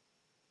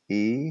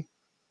e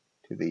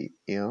to the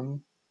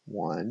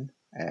m1x.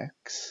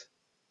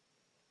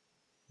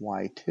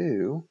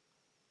 y2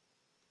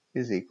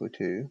 is equal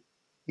to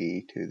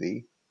e to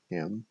the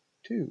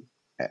m2x.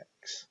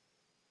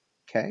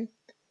 Okay?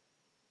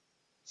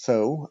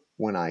 So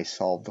when I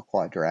solve the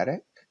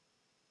quadratic,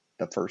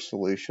 the first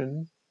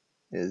solution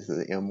is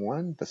the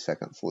m1, the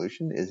second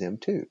solution is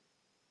m2.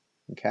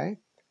 Okay?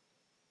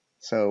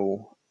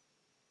 So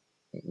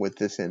with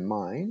this in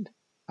mind,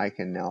 I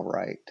can now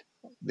write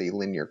the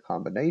linear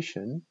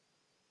combination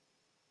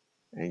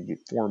and you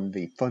form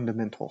the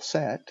fundamental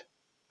set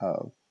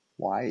of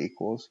y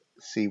equals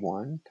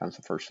c1 times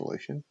the first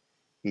solution,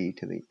 e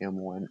to the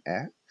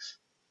m1x,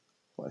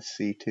 plus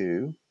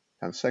c2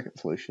 times second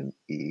solution,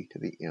 e to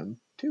the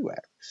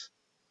m2x.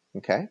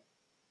 Okay?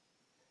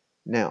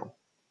 Now,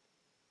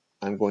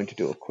 I'm going to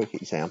do a quick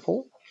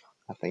example.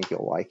 I think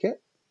you'll like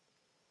it.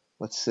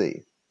 Let's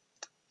see.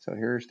 So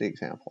here's the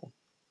example.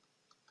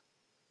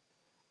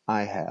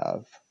 I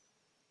have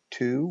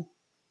 2y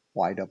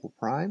double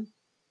prime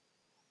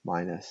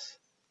minus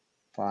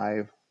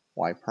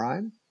 5y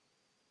prime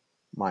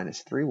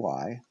minus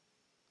 3y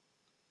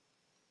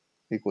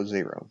equals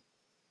 0.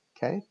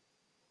 Okay?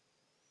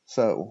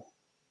 So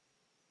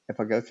if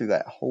I go through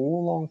that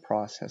whole long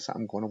process,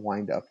 I'm going to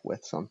wind up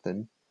with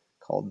something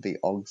called the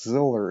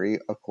auxiliary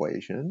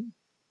equation,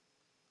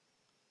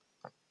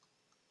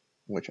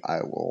 which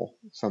I will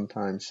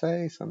sometimes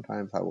say,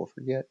 sometimes I will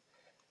forget,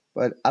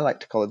 but I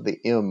like to call it the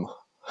M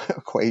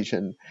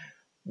equation,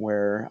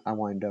 where I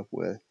wind up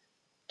with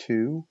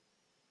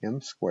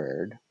 2m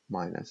squared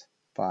minus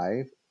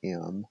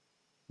 5m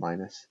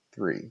minus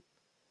 3.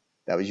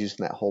 That was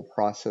using that whole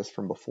process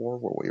from before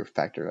where we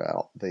factored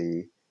out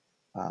the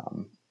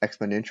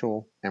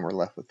exponential, and we're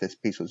left with this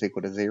piece was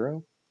equal to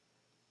 0.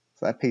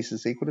 So that piece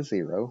is equal to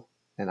 0,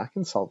 and I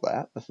can solve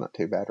that. That's not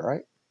too bad,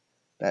 right?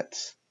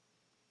 That's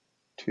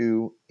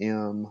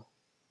 2m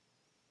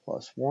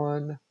plus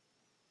 1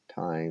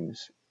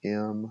 times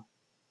m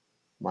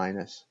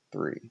minus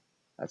 3.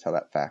 That's how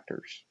that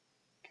factors.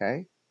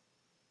 Okay?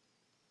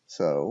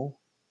 So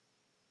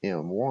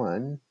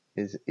m1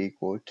 is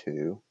equal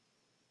to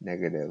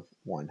negative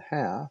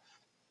 1/2.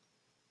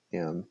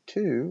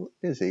 m2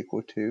 is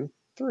equal to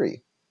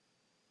 3.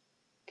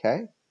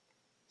 Okay?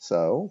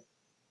 So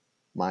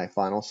my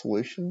final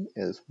solution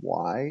is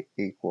y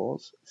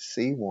equals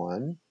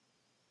c1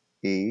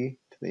 e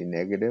to the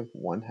negative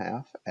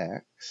 1/2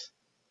 x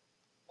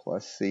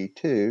plus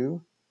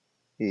c2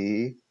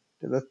 e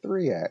to the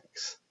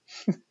 3x.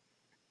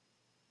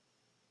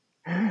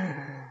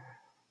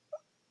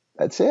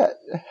 That's it.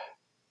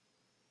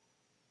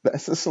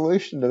 That's the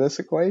solution to this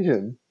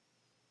equation.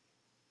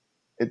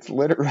 It's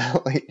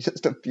literally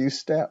just a few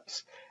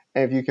steps.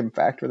 And if you can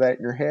factor that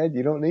in your head,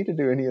 you don't need to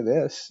do any of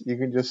this. You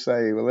can just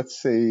say, well,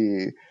 let's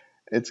see,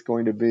 it's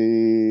going to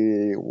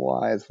be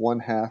y is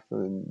 1/2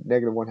 and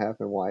negative 1/2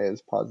 and y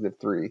is positive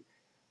 3.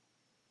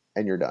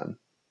 And you're done.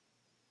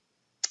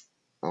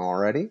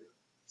 Alrighty.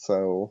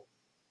 So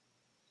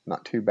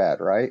not too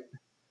bad, right?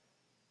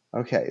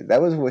 Okay,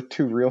 that was with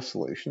 2 real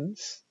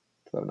solutions.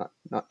 So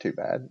not too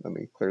bad. Let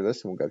me clear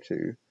this and we'll go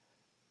to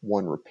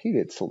 1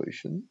 repeated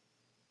solution.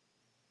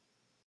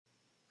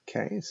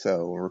 Okay,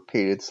 so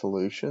repeated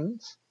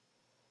solutions.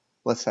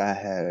 Let's say I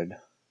had,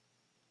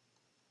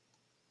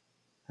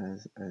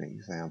 as an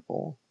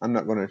example, I'm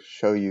not going to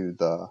show you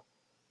the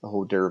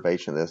whole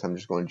derivation of this. I'm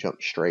just going to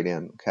jump straight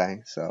in.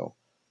 Okay, so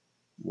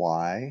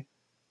y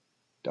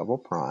double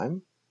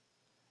prime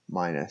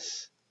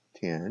minus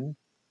 10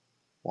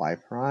 y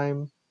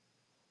prime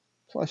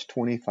plus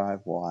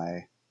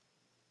 25y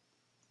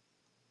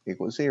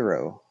equals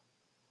 0.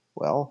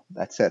 Well,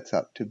 that sets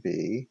up to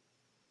be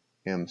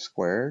m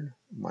squared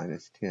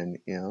minus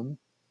 10m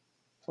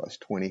plus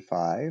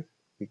 25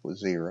 equals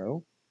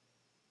 0,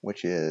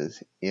 which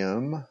is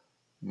m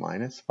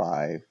minus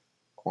 5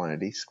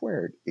 quantity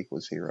squared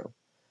equals 0.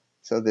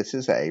 So this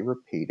is a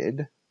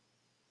repeated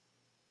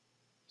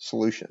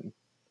solution.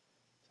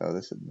 So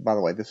this is, by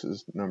the way, this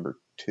is number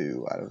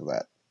 2 out of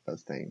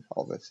those things.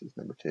 All this is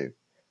number 2.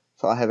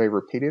 So I have a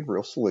repeated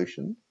real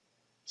solution.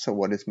 So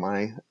what is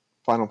my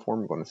final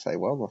form going to say?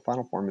 Well, the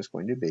final form is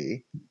going to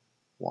be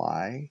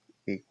y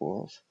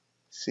equals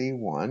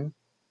c1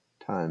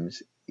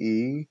 times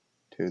e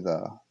to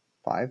the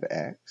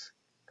 5x,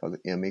 because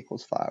m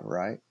equals 5,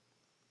 right?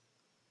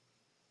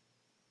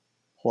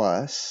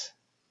 Plus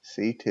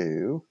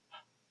c2.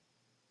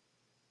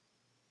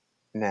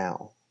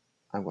 Now,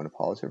 I'm going to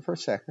pause here for a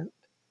second.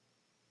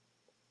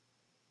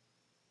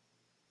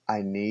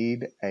 I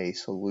need a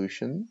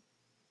solution,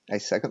 a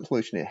second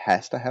solution. It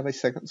has to have a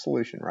second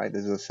solution, right?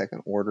 This is a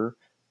second order,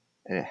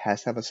 and it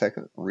has to have a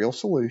second real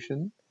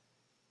solution.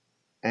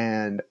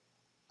 And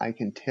I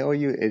can tell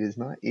you it is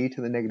not e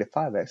to the negative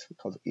 5x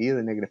because e to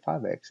the negative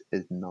 5x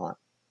is not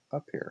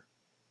up here.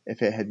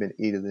 If it had been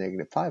e to the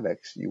negative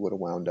 5x, you would have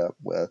wound up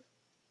with,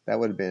 that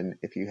would have been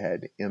if you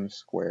had m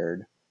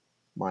squared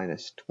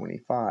minus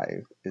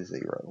 25 is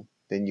 0.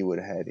 Then you would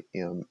have had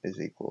m is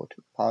equal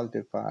to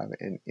positive 5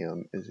 and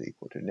m is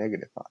equal to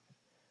negative 5.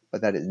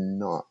 But that is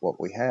not what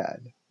we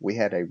had. We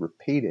had a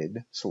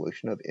repeated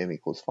solution of m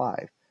equals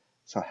 5.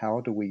 So how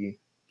do we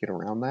get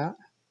around that?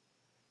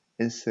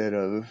 Instead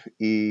of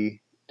e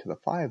to the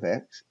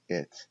 5x,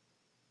 it's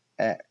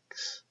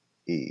x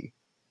e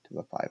to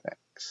the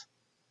 5x.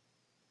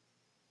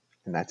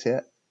 And that's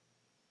it.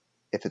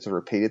 If it's a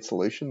repeated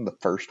solution, the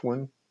first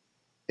one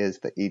is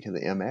the e to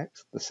the mx.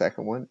 The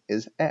second one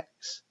is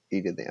x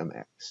e to the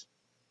mx.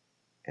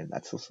 And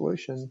that's the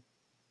solution.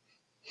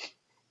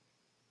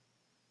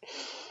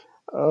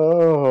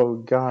 Oh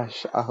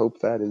gosh, I hope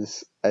that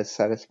is as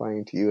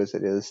satisfying to you as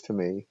it is to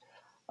me.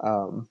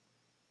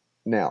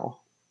 Now,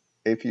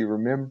 if you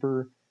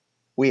remember,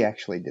 we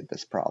actually did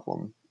this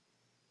problem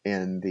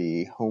in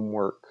the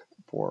homework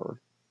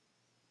for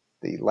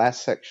the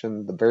last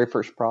section, the very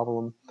first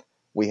problem.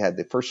 We had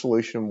the first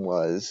solution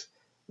was,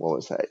 what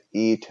was that,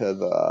 e to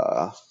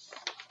the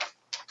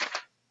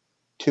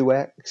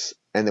 2x,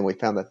 and then we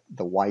found that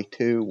the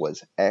y2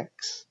 was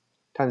x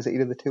times the e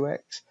to the 2x.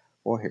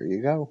 Well, here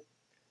you go.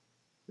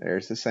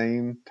 There's the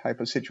same type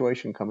of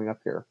situation coming up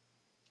here.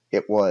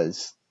 It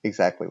was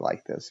exactly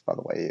like this, by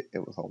the way. It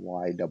was a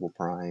y double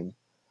prime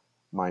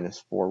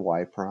minus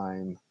 4y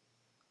prime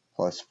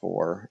plus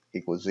 4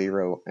 equals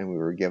 0, and we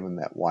were given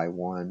that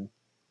y1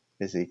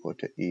 is equal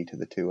to e to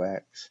the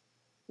 2x.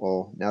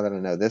 Well, now that I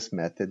know this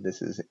method,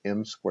 this is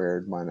m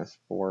squared minus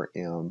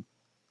 4m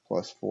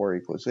plus 4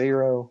 equals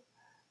 0,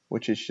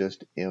 which is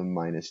just m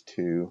minus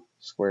 2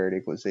 squared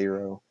equals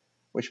 0,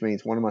 which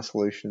means one of my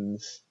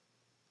solutions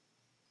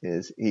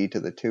is e to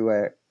the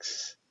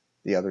 2x.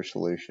 The other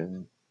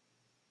solution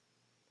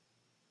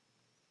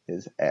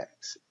is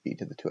x, e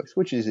to the 2x,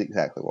 which is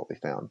exactly what we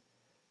found.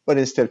 But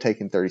instead of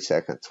taking 30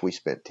 seconds, we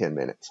spent 10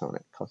 minutes on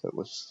it because it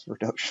was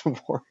reduction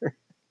 4.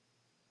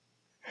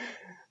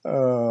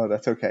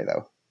 That's okay,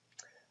 though.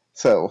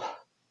 So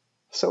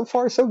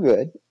far, so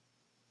good.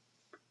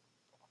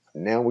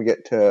 Now we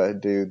get to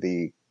do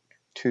the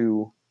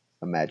two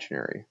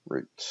imaginary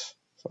roots.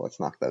 So let's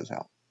knock those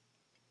out.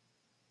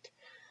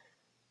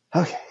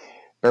 Okay,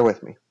 bear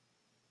with me.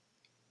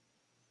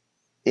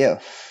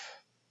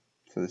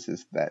 So this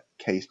is that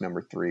case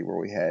number 3 where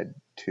we had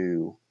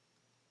two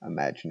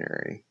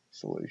imaginary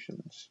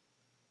solutions.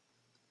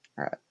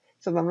 All right,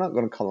 so I'm not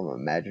going to call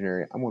them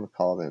imaginary. I'm going to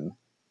call them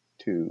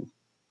two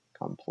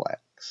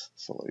complex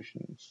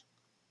solutions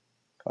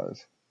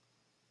because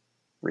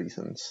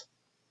reasons.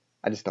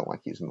 I just don't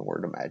like using the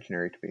word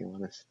imaginary, to be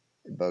honest.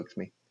 It bugs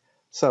me.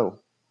 So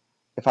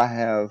if I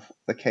have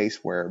the case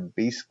where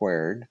b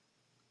squared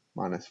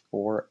minus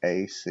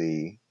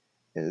 4ac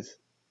is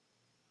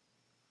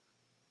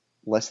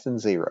less than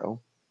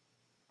 0,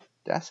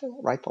 did I say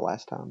that right the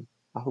last time?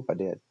 I hope I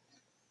did.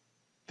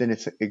 Then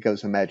it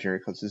goes imaginary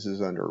because this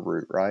is under a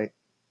root, right?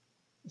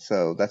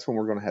 So that's when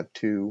we're going to have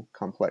two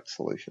complex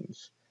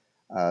solutions.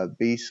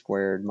 B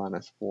squared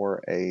minus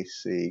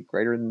 4ac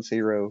greater than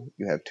 0,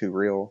 you have two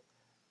real.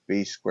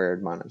 B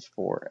squared minus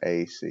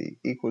 4ac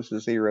equals to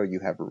 0, you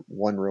have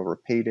one real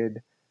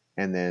repeated.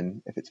 And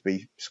then if it's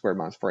b squared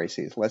minus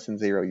 4ac is less than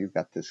 0, you've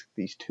got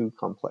these two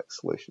complex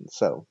solutions.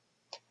 So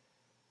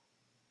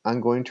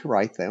I'm going to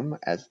write them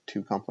as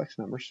two complex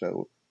numbers.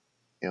 So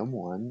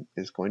m1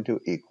 is going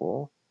to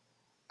equal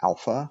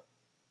alpha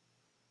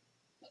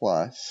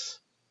plus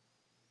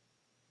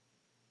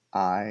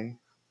I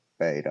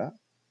beta,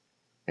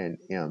 and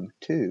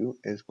m2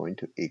 is going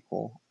to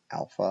equal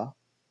alpha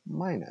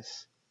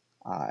minus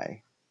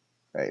I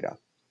beta.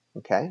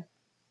 Okay?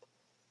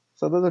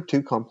 So those are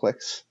two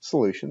complex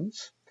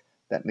solutions.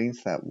 That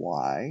means that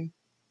y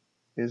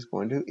is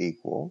going to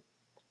equal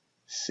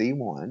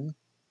c1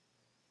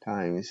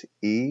 times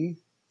e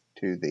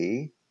to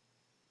the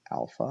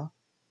alpha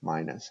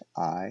minus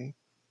I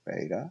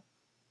beta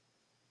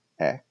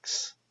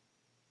x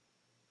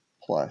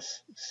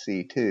plus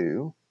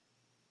c2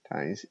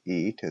 times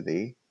e to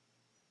the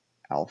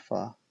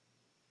alpha,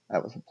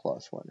 that was a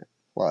plus, wasn't it?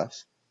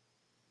 Plus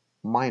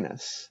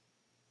minus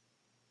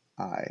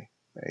I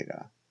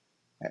beta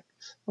x.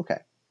 Okay,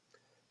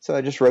 so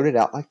I just wrote it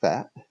out like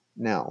that.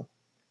 Now,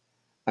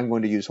 I'm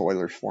going to use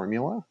Euler's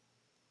formula.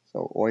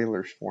 So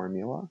Euler's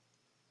formula,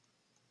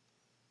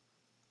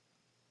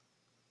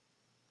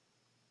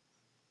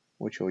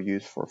 which you'll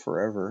use for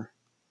forever,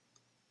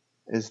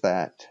 is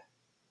that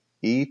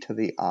e to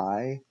the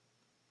I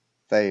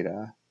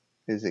theta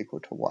is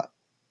equal to what?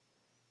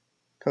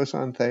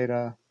 Cosine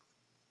theta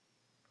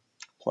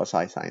plus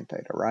I sine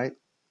theta, right?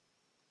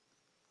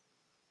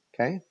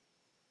 Okay,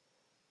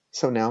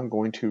 so now I'm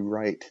going to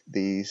write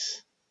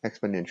these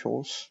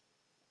exponentials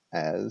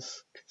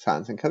as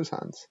sines and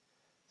cosines.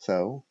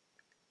 So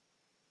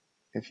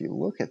if you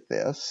look at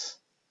this,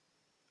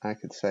 I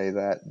could say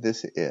that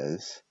this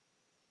is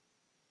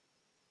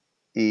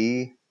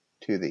e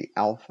to the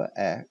alpha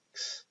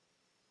x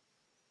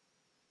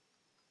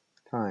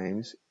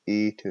times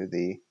e to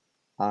the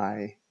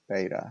I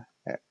beta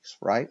x,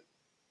 right?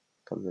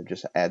 Because they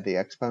just add the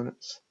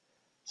exponents.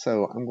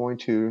 So I'm going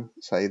to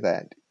say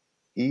that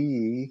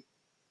e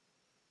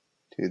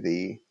to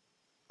the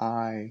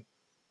I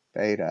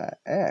beta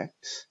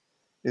x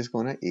is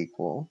going to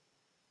equal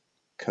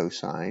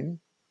cosine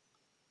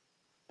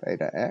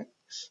beta x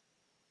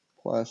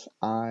plus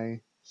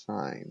I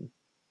sine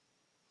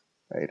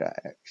beta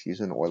x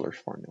using Euler's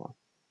formula.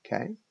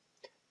 Okay.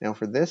 Now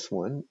for this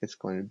one, it's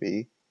going to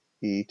be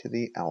e to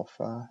the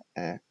alpha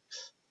x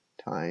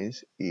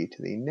times e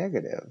to the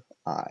negative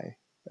I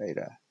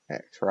beta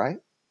x, right?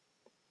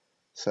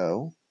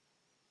 So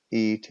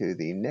e to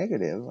the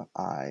negative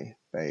I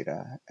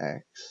beta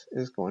x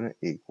is going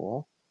to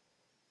equal,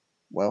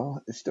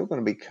 well, it's still going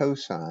to be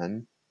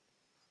cosine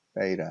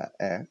beta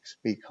x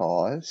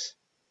because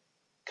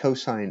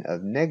cosine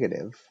of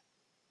negative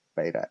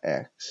beta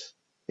x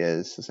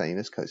is the same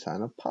as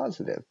cosine of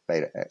positive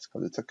beta x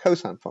because it's a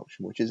cosine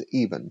function, which is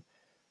even.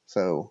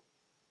 So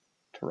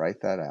to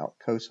write that out,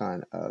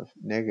 cosine of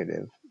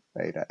negative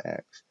beta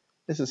x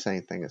is the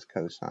same thing as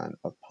cosine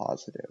of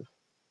positive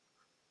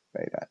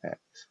beta x,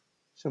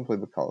 simply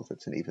because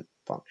it's an even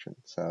function.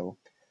 So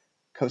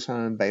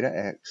cosine beta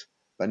x,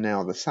 but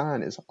now the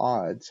sign is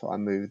odd, so I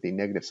move the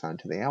negative sign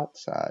to the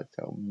outside,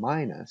 so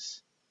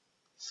minus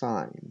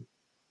sine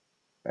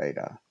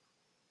beta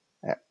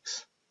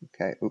x.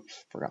 Okay,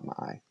 oops, forgot my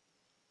I.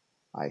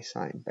 I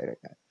sine beta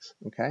x.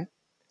 Okay,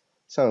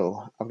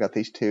 so I've got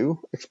these two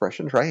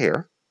expressions right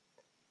here.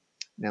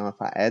 Now if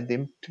I add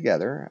them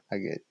together, I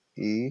get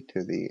e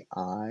to the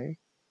I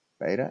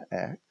beta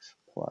x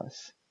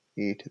plus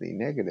e to the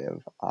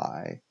negative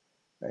I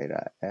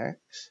beta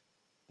x.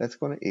 That's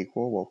going to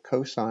equal, well,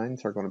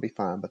 cosines are going to be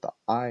fine, but the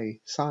I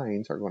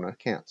sines are going to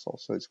cancel.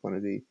 So it's going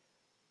to be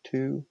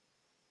 2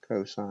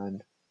 cosine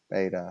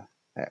beta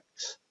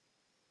x.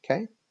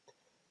 Okay?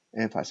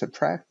 And if I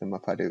subtract them,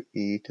 if I do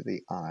e to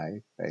the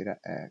I beta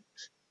x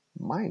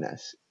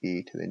minus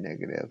e to the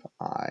negative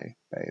I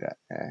beta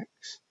x,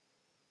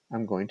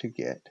 I'm going to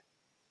get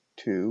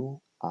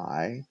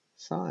 2I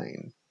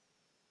sine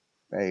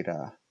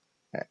beta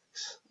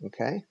x.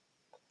 Okay?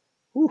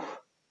 Whew.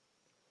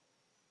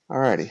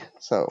 Alrighty,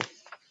 so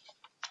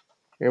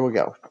here we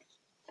go.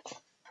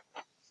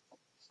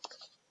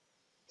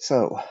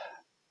 So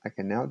I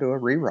can now do a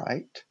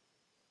rewrite.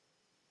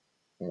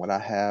 What I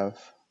have,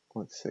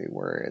 let's see,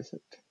 where is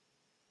it?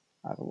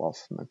 I've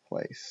lost my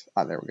place.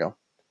 Ah, there we go.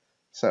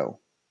 So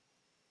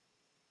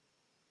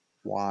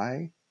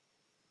y1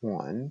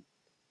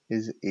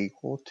 is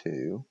equal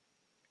to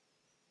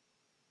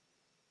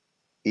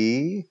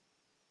e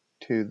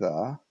to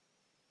the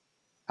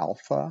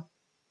alpha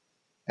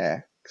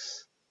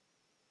x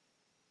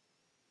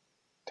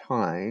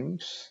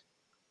times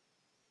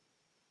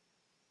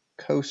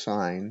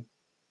cosine,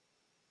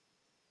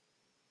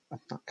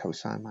 not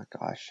cosine, my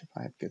gosh, if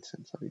I had good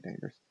sense, that'd be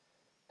dangerous,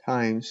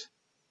 times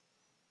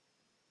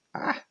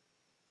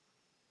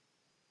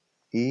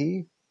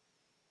e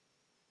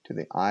to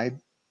the I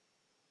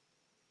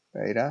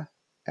beta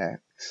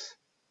x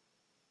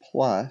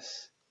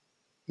plus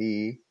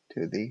e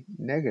to the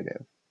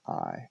negative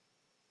I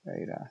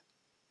beta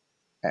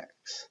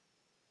x.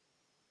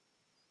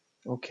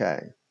 Okay,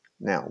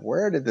 now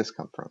where did this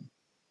come from?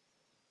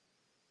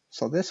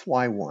 So this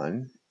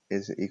y1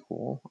 is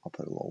equal, I'll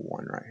put a little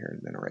 1 right here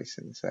and then erase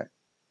it in a sec,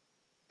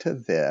 to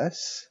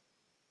this,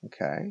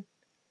 okay,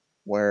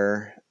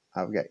 where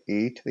I've got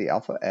e to the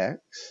alpha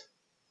x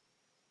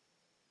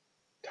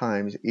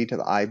times e to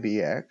the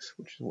ibx,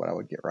 which is what I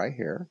would get right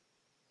here,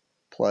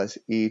 plus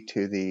e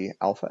to the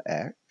alpha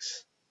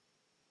x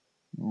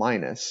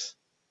minus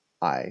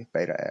I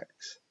beta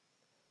x.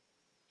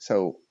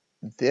 So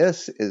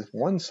this is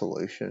one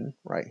solution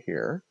right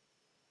here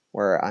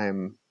where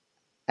I'm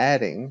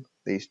adding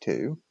these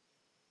two.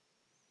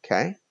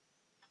 Okay.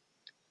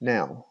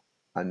 Now,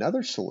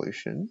 another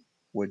solution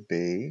would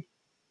be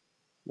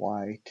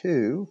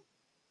y2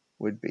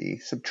 would be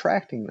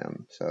subtracting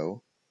them.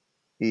 So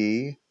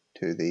e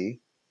to the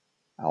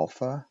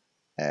alpha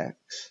x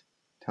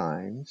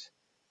times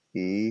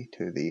e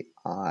to the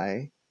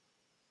I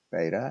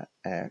beta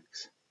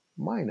x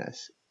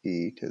minus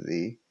e to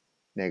the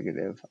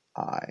negative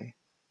I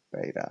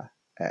beta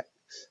x.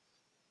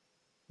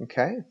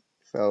 Okay,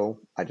 so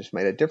I just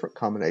made a different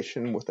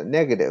combination with a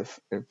negative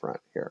in front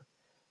here.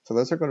 So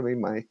those are going to be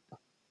my, if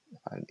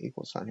I had an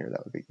equal sign here,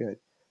 that would be good.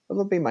 Those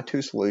will be my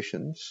two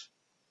solutions.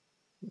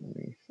 Let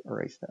me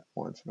erase that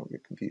one so I don't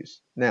get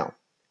confused. Now,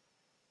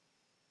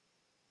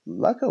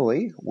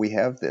 luckily, we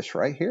have this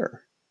right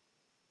here.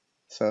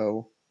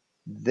 So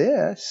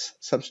this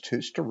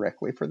substitutes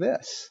directly for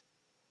this.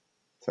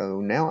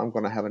 So now I'm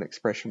going to have an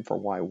expression for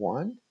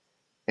y1,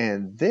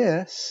 and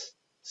this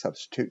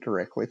substitute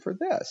directly for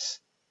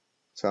this.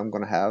 So I'm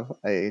going to have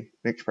an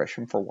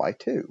expression for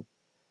y2.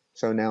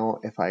 So now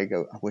if I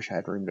go, I wish I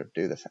had room to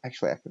do this.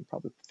 Actually, I can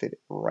probably fit it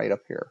right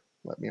up here.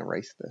 Let me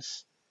erase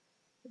this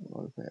a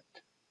little bit.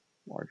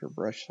 Larger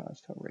brush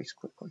size to erase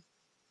quickly.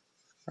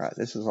 All right,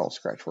 this is all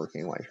scratch work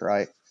anyways,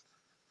 right?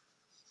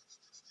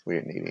 We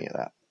didn't need any of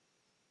that.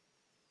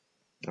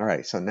 All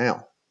right, so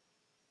now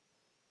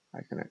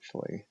I can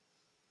actually,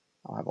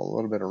 I'll have a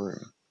little bit of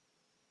room.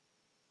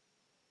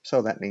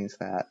 So that means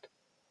that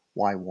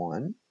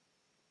y1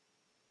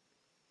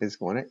 is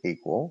going to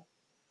equal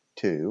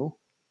to,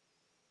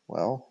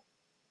 well,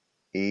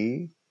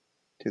 e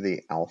to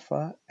the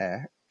alpha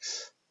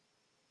x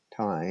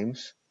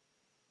times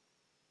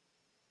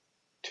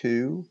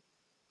 2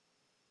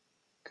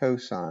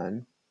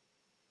 cosine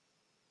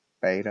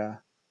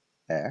beta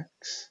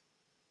x,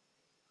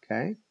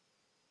 okay?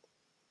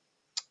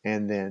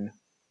 And then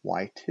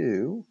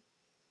y2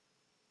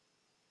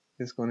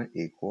 is going to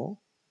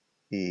equal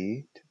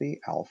e to the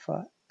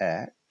alpha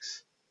x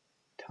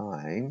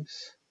times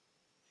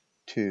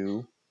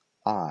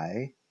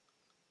 2I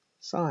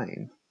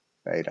sine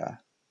beta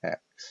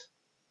x,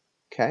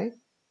 okay?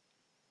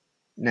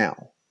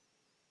 Now,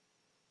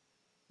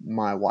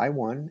 my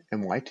y1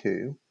 and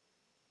y2,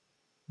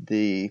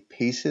 the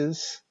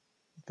pieces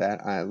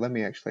that let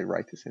me actually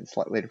write this in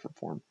slightly different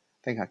form. I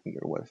think I can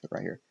get away with it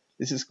right here.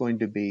 This is going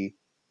to be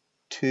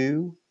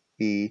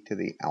 2e to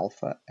the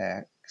alpha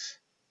x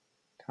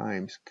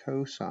times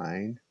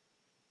cosine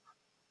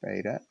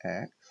beta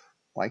x,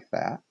 like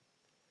that.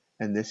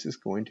 And this is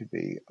going to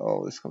be,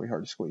 oh, this is going to be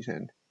hard to squeeze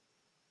in,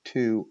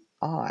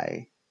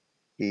 2I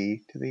e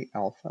to the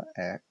alpha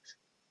x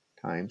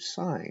times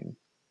sine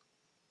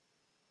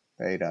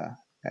beta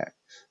x.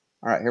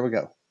 All right, here we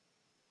go.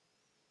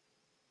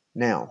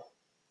 Now,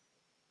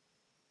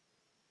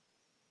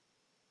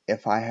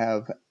 if I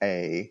have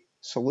a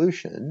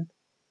solution,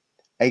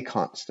 a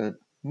constant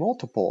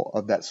multiple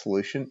of that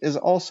solution is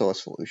also a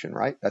solution,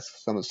 right?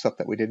 That's some of the stuff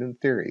that we did in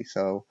theory.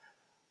 So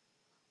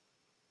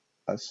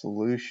a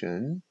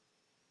solution,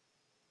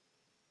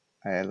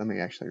 let me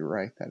actually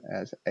write that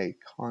as a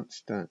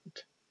constant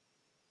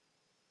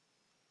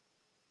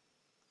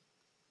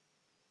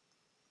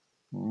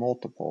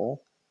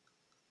multiple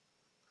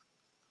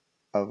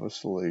of a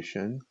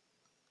solution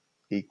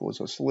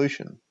equals a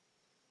solution.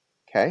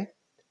 Okay?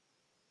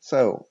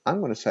 So I'm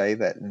going to say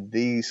that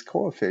these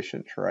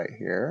coefficients right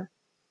here,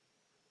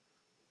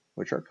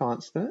 which are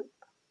constant,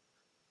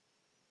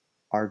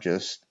 are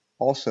just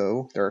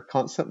also, they're a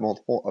constant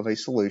multiple of a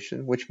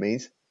solution, which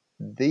means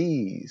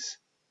these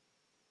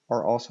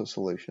are also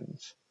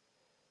solutions.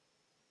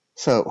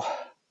 So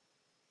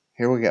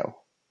here we go.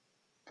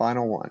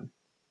 Final one.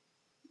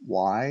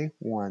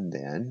 Y1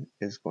 then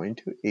is going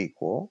to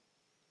equal,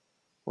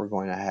 we're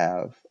going to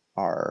have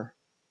our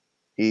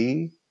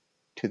e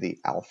to the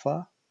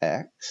alpha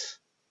x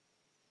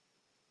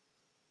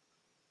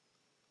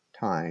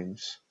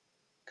times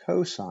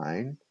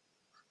cosine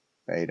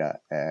beta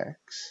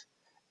x,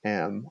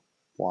 and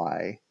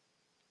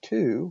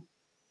y2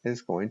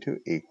 is going to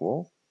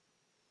equal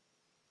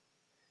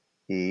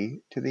e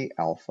to the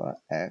alpha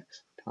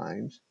x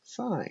times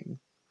sine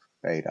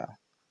beta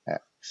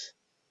x.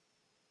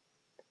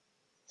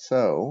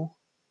 So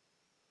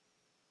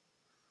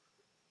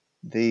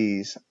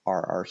these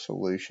are our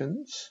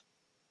solutions,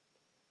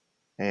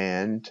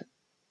 and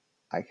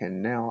I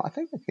can now, I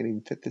think I can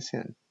even fit this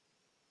in.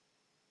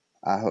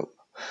 I hope.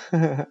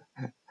 Here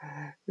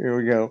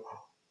we go.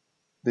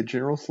 The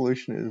general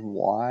solution is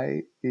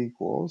y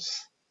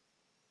equals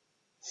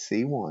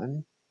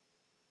c1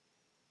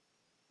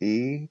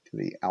 e to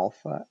the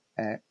alpha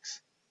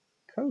x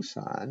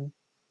cosine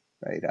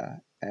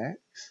beta x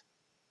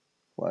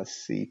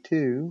plus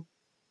c2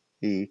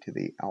 e to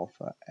the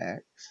alpha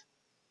x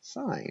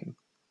sine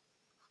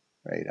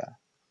beta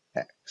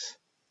x.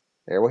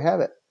 There we have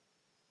it.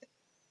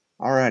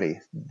 Alrighty,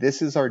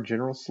 this is our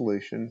general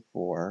solution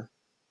for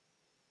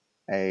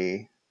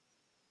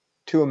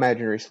two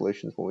imaginary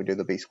solutions when we do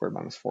the b squared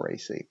minus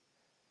 4ac.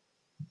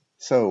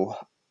 So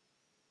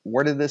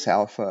where did this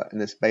alpha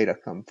and this beta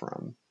come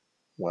from?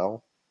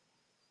 Well,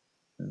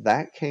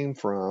 that came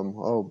from,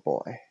 oh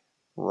boy,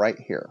 right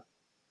here.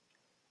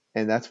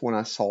 And that's when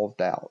I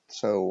solved out.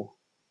 So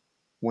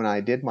when I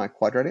did my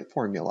quadratic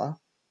formula,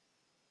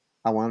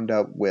 I wound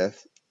up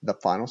with the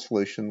final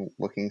solution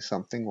looking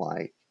something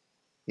like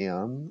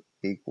m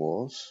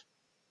equals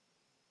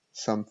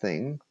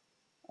something,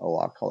 oh,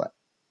 I'll call it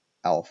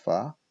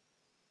alpha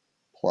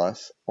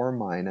plus or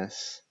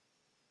minus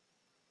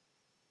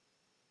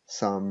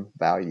some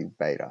value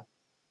beta,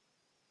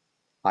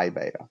 I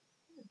beta.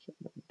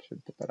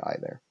 Should put that I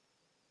there.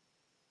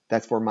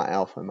 That's where my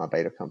alpha and my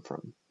beta come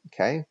from.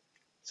 Okay,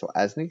 so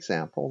as an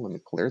example, let me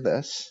clear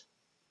this.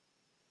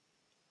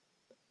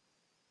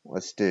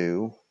 Let's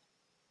do,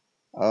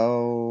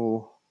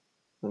 oh,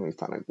 let me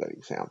find a good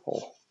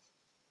example.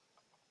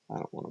 I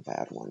don't want a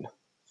bad one.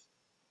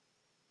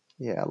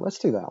 Yeah, let's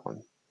do that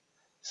one.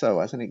 So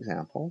as an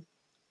example,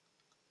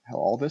 how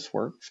all this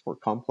works for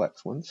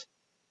complex ones,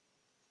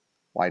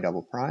 y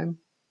double prime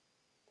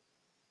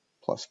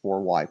plus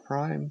 4y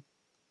prime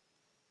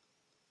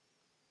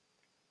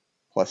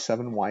plus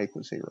 7y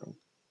equals 0.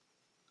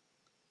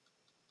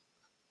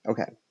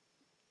 Okay,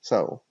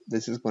 so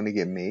this is going to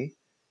give me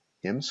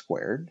m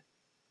squared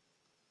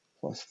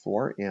plus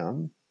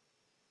 4m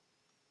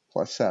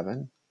plus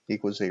 7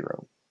 equals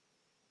 0.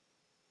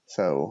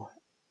 So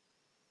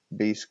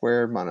b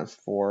squared minus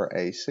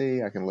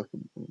 4ac, I can look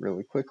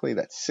really quickly,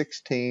 that's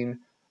 16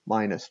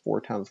 minus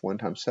 4 times 1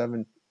 times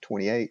 7,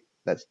 28.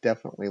 That's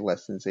definitely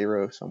less than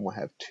 0, so I'm going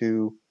to have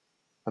two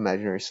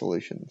imaginary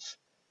solutions.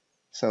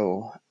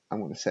 So I'm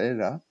going to set it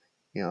up.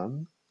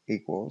 M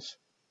equals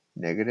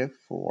negative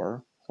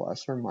 4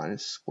 plus or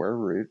minus square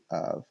root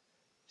of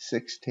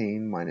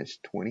 16 minus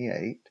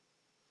 28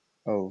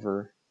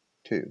 over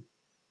 2.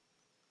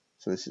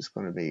 So this is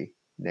going to be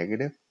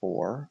negative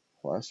 4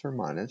 plus or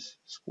minus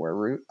square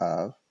root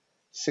of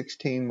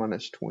 16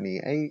 minus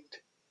 28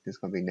 is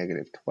going to be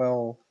negative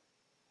 12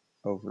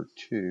 over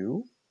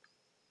 2.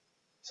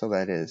 So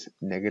that is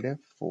negative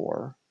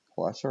 4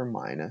 plus or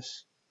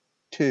minus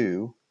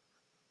 2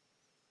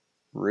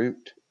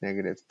 root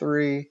negative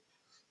 3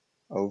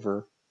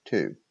 over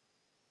 2.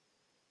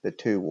 The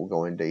 2 will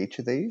go into each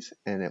of these,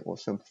 and it will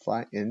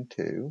simplify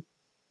into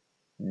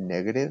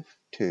negative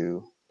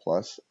 2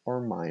 plus or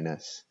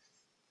minus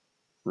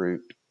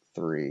root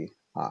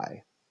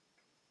 3i.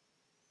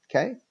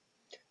 Okay,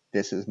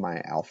 this is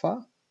my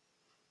alpha.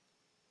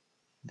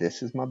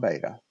 This is my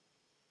beta.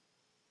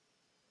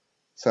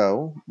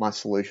 So my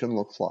solution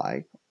looks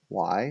like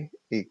y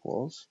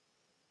equals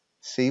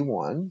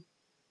C1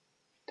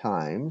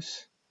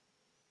 times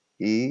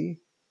e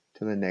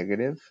to the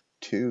negative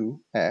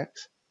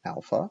 2x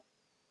alpha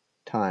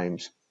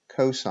times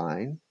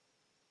cosine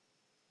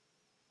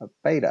of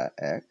beta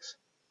x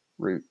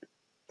root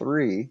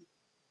 3x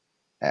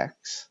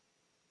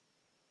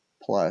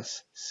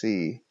plus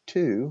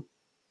C2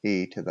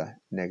 e to the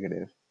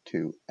negative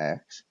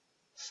 2x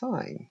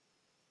sine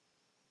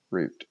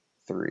root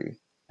 3x.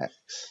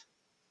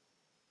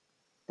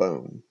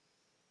 Boom.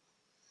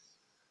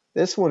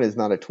 This one is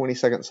not a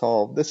 20-second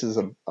solve. This is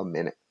a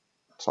minute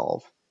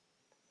solve.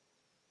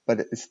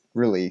 But it's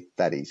really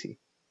that easy.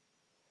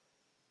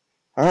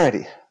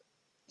 Alrighty.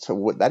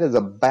 So that is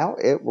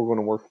about it. We're going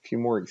to work a few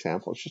more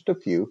examples, just a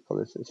few,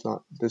 because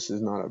this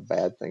is not a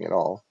bad thing at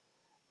all.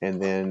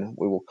 And then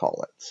we will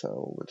call it.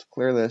 So let's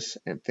clear this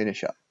and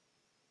finish up.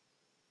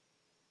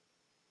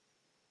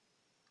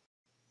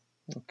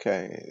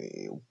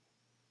 Okay,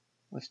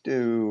 let's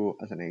do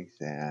as an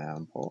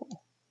example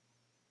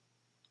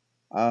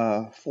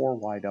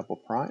 4y double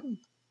prime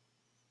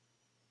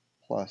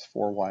plus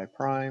 4y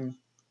prime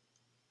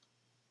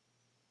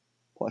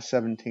plus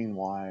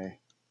 17y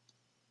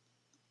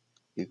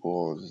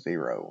equals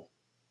 0.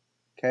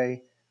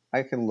 Okay,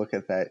 I can look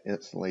at that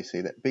instantly,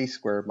 see that b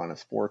squared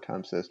minus 4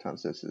 times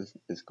this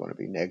is going to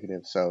be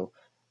negative, so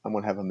I'm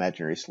going to have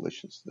imaginary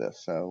solutions to this.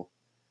 So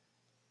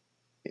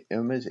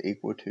m is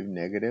equal to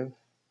negative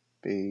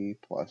b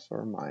plus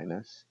or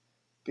minus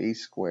b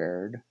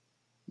squared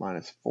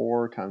minus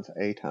 4 times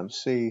a times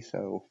c,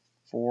 so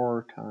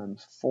 4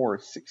 times 4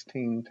 is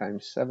 16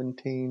 times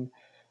 17.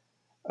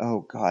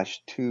 Oh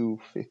gosh,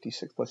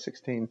 256 plus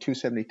 16,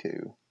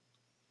 272.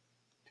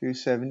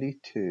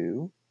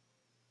 272,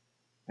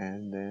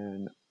 and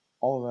then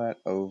all of that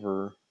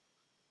over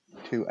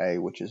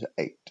 2a, which is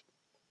 8.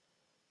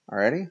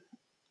 Alrighty,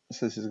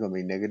 so this is going to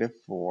be negative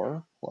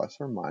 4 plus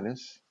or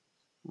minus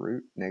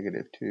root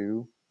negative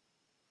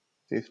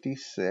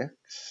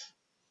 256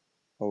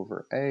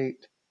 over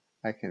 8.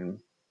 I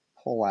can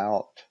pull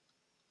out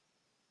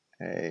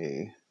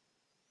a,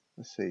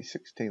 let's see,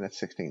 16, that's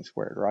 16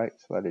 squared, right?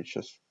 So that is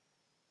just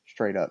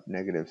straight up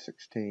negative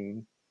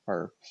 16,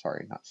 or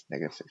sorry, not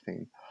negative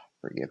 16.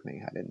 Forgive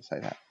me, I didn't say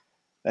that.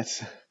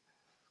 That's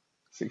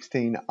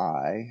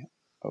 16i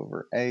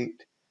over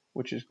 8,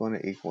 which is going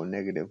to equal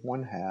negative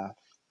 1/2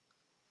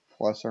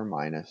 plus or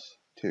minus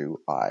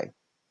 2i.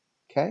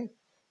 Okay,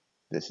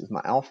 this is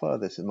my alpha,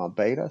 this is my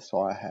beta,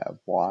 so I have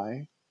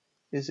y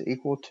is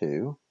equal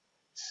to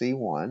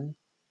c1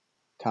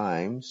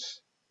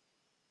 times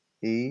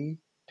e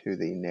to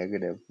the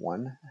negative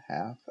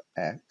 1/2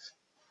 x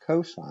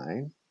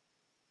cosine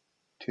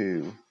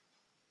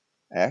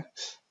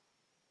 2x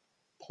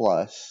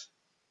plus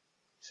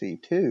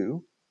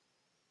c2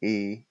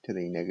 e to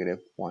the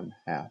negative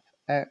 1/2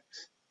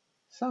 x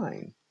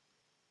sine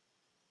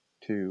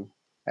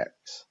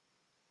 2x.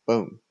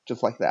 Boom,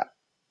 just like that.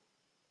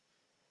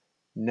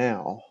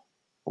 Now,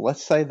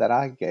 let's say that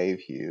I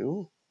gave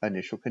you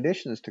initial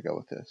conditions to go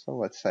with this. So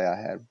let's say I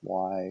had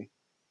y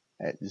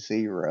at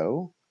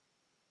 0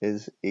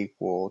 is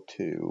equal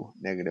to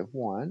negative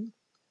 1,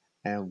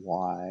 and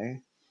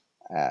y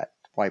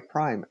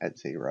prime at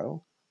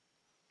 0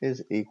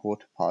 is equal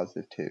to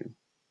positive 2.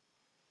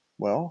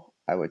 Well,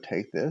 I would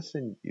take this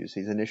and use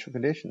these initial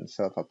conditions.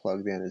 So if I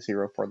plugged in a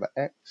 0 for the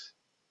x,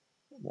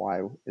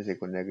 y is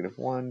equal to negative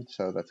 1,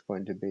 so that's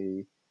going to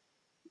be,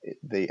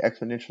 the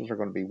exponentials are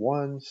going to be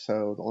 1,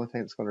 so the only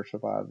thing that's going to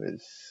survive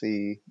is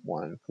c1,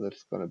 because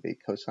it's going to be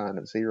cosine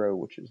of 0,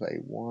 which is a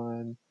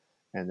 1,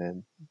 and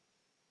then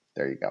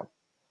there you go.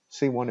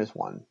 c1 is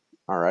 1.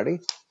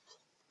 Alrighty,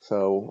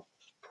 so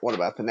what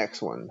about the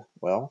next one?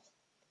 Well,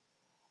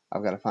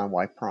 I've got to find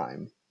y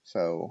prime.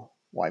 So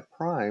y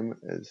prime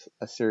is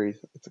a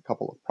series, it's a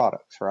couple of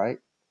products, right?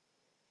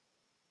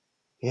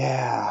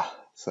 Yeah,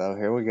 so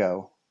here we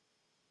go.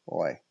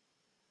 Boy,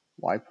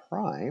 y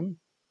prime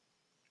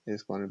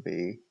is going to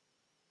be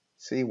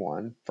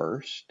c1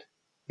 first,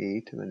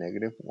 e to the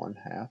negative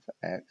 1/2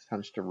 x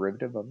times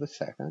derivative of the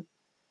second,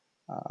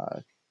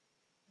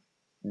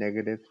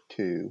 negative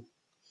 2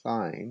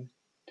 sine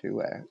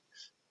 2x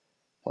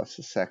plus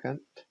the second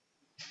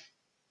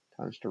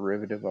times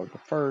derivative of the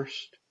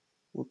first,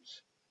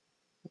 whoops,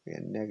 be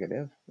a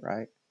negative,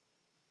 right?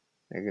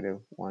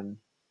 Negative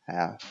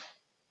 1/2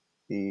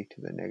 e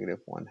to the negative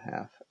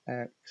 1/2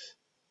 x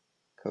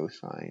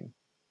cosine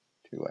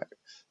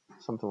 2x.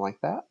 Something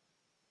like that.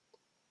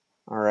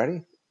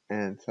 Alrighty,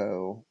 and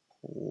so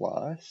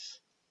plus,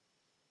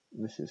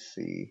 this is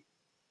c,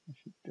 I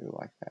should do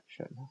like that,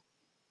 shouldn't I?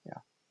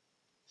 Yeah,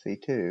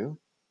 c2,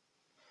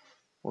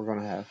 we're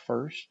going to have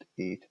first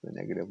e to the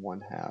negative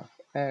 1/2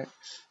 x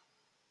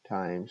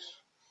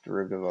times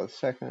derivative of the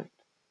second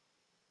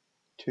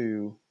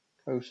 2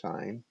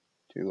 cosine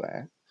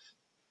 2x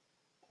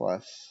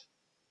plus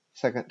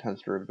second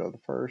times derivative of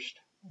the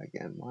first,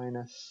 again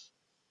minus,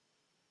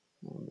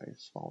 I'll make it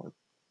smaller,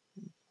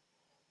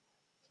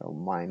 so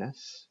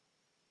minus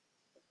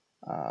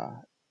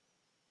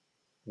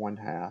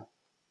 1/2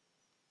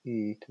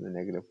 e to the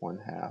negative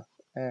 1/2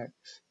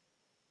 x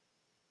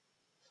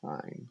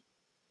sine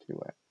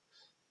 2x.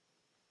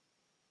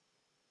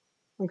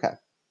 Okay,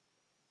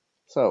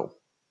 so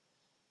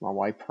my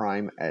y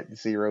prime at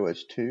 0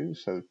 is 2,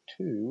 so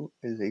 2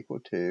 is equal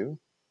to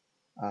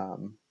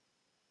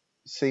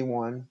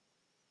c1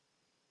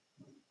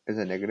 is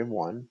a negative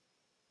 1,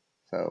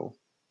 so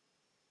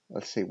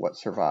let's see what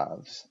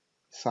survives.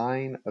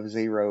 Sine of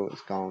 0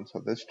 is gone, so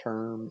this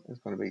term is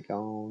going to be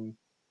gone,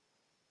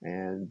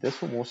 and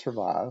this one will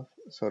survive,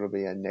 so it'll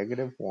be a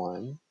negative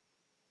 1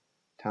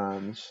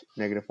 times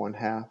negative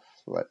 1/2,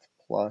 so that's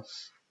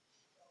plus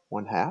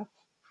 1/2.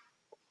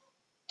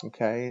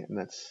 Okay, and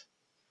that's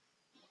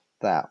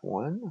that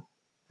one.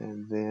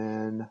 And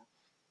then,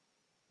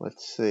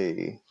 let's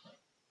see,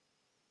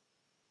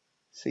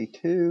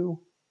 C2,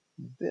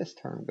 this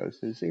term goes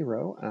to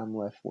 0, and I'm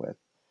left with,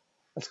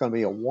 that's going to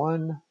be a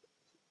 1,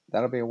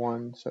 that'll be a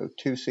 1, so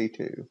 2C2.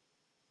 Is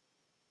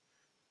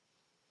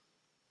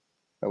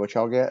that what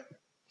y'all get?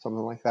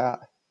 Something like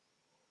that?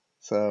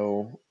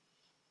 So,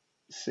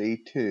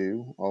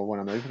 C2, or when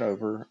I move it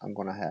over, I'm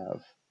going to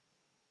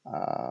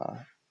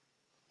have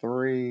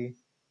 3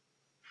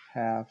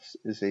 halves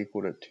is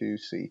equal to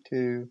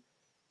 2C2.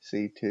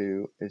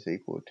 C2 is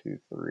equal to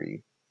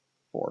 3/4.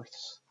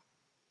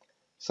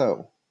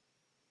 So,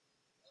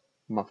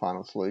 my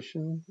final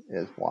solution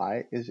is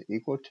y is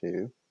equal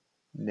to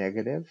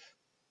negative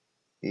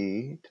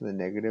e to the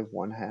negative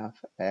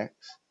 1/2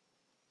 x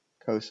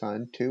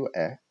cosine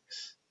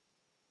 2x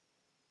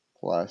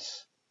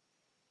plus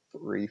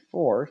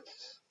 3/4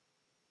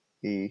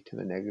 e to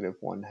the negative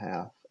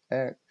 1/2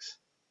 x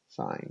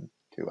sine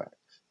 2x.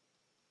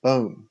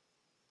 Boom.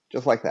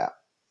 Just like that.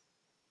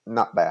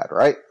 Not bad,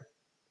 right?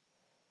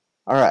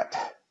 All right.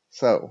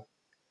 So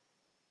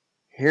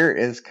here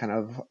is kind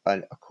of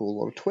a cool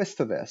little twist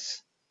to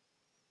this.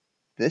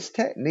 This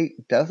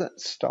technique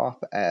doesn't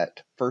stop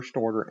at first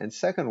order and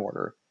second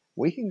order.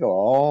 We can go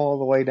all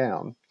the way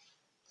down.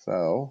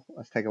 So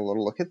let's take a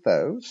little look at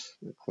those.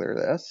 Clear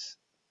this.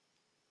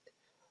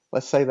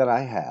 Let's say that I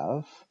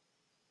have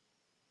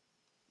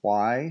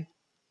y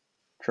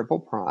triple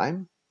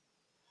prime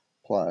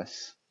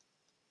plus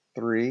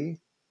 3y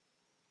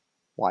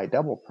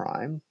double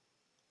prime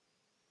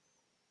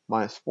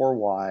minus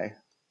 4y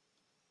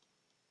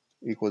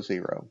equals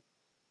 0.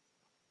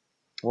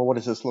 Well, what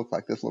does this look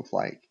like? This looks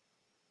like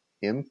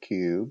m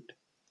cubed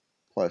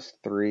plus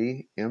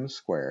 3m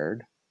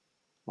squared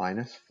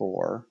minus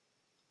 4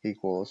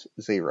 equals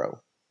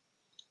 0.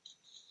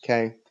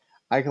 Okay,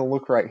 I can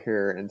look right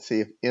here and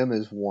see if m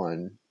is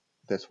 1,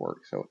 this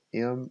works. So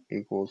m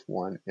equals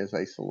 1 is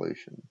a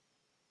solution.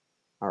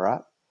 All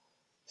right,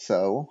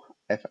 so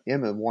if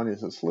m of 1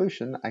 is a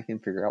solution, I can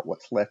figure out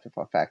what's left if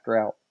I factor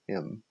out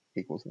m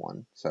equals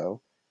 1.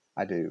 So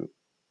I do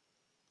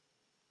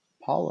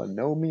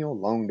polynomial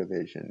long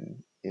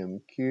division,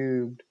 m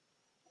cubed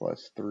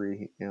plus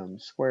 3m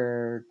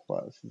squared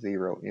plus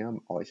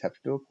 0m, always have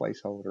to do a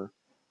placeholder,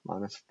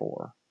 minus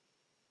 4.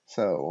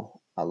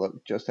 So I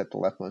look just at the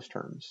leftmost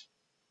terms.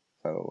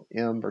 So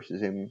m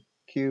versus m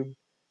cubed,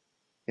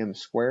 m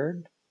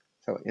squared.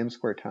 So m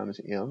squared times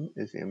m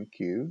is m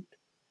cubed.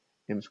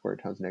 M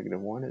squared times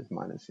negative 1 is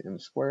minus m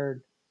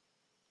squared.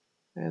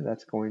 And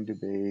that's going to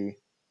be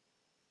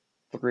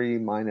 3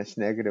 minus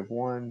negative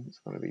 1 is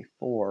going to be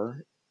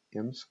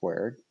 4m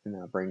squared. And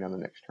now bring down the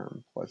next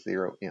term, plus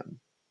 0m.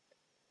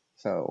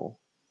 So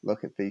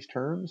look at these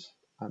terms.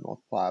 I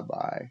multiply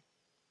by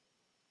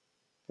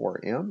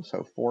 4m.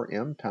 So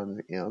 4m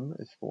times m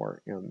is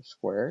 4m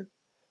squared.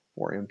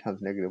 4m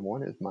times negative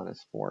 1 is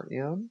minus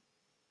 4m.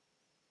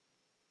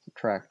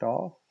 Subtract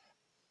off.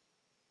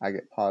 I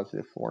get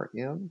positive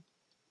 4m.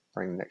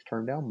 Bring the next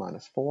term down,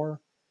 minus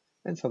 4.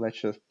 And so that's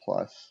just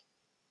plus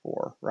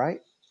 4,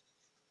 right?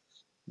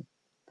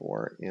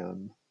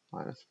 4m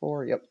minus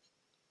 4, yep.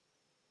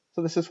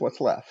 So this is what's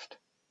left.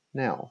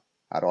 Now,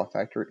 how do I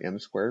factor m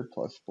squared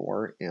plus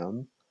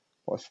 4m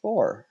plus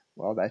 4?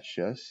 Well, that's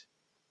just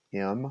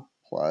m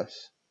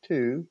plus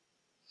 2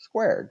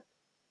 squared.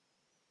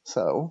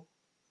 So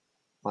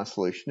my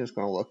solution is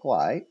going to look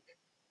like,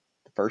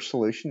 the first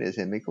solution is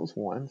m equals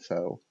 1,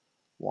 so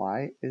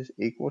y is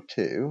equal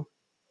to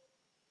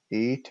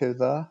e to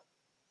the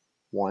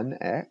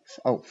 1x.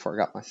 Oh,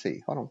 forgot my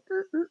c. Hold on.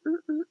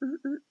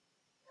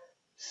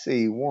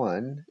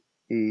 C1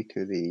 e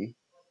to the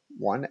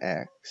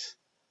 1x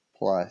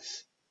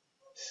plus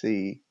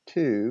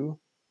C2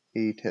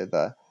 e to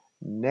the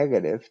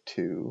negative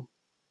 2x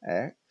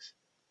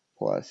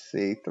plus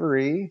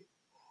C3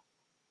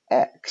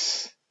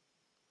 x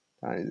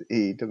times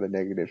e to the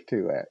negative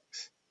 2x.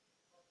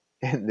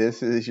 And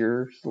this is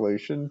your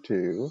solution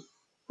to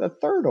the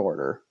third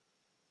order.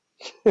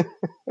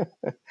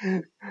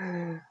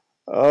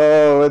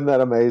 Oh, isn't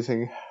that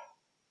amazing?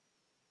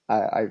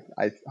 I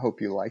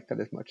hope you like that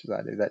as much as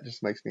I do. That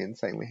just makes me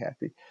insanely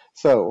happy.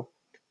 So,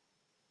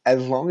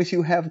 as long as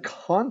you have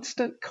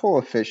constant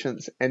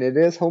coefficients and it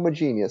is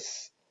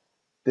homogeneous,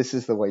 this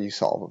is the way you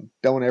solve them.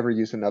 Don't ever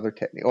use another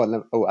technique.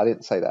 Oh, I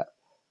didn't say that.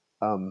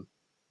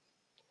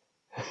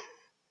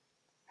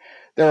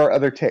 There are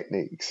other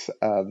techniques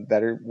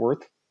that are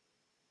worth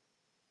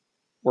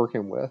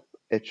working with,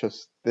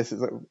 this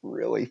is a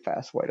really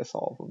fast way to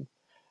solve them.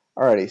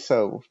 Alrighty,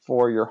 so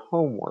for your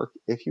homework,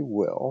 if you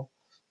will,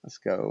 let's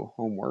go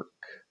homework.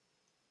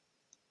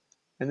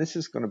 And this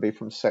is going to be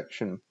from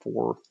section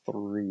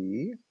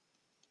 4.3.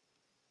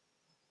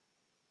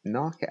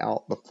 Knock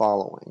out the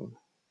following.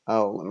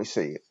 Oh, let me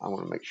see. I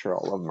want to make sure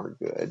all of them are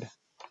good.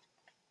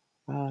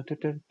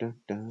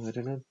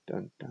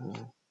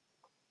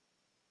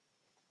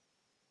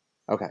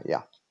 Okay,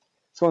 yeah.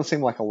 It's going to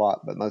seem like a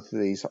lot, but most of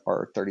these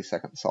are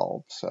 30-second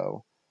solved.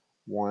 So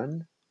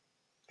 1,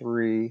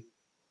 3,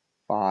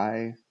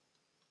 5,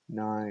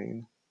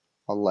 9,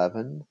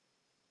 11,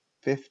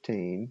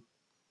 15,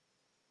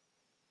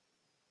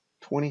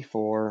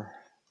 24,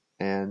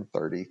 and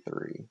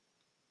 33.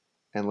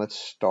 And let's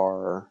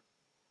star,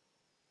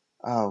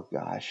 oh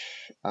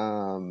gosh,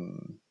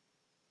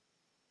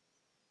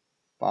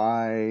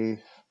 5,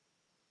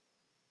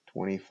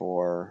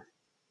 24,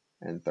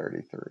 and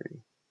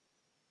 33.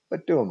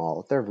 But do them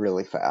all. They're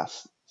really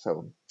fast.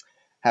 So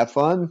have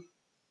fun,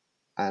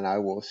 and I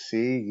will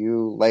see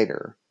you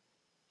later.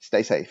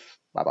 Stay safe.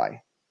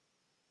 Bye-bye.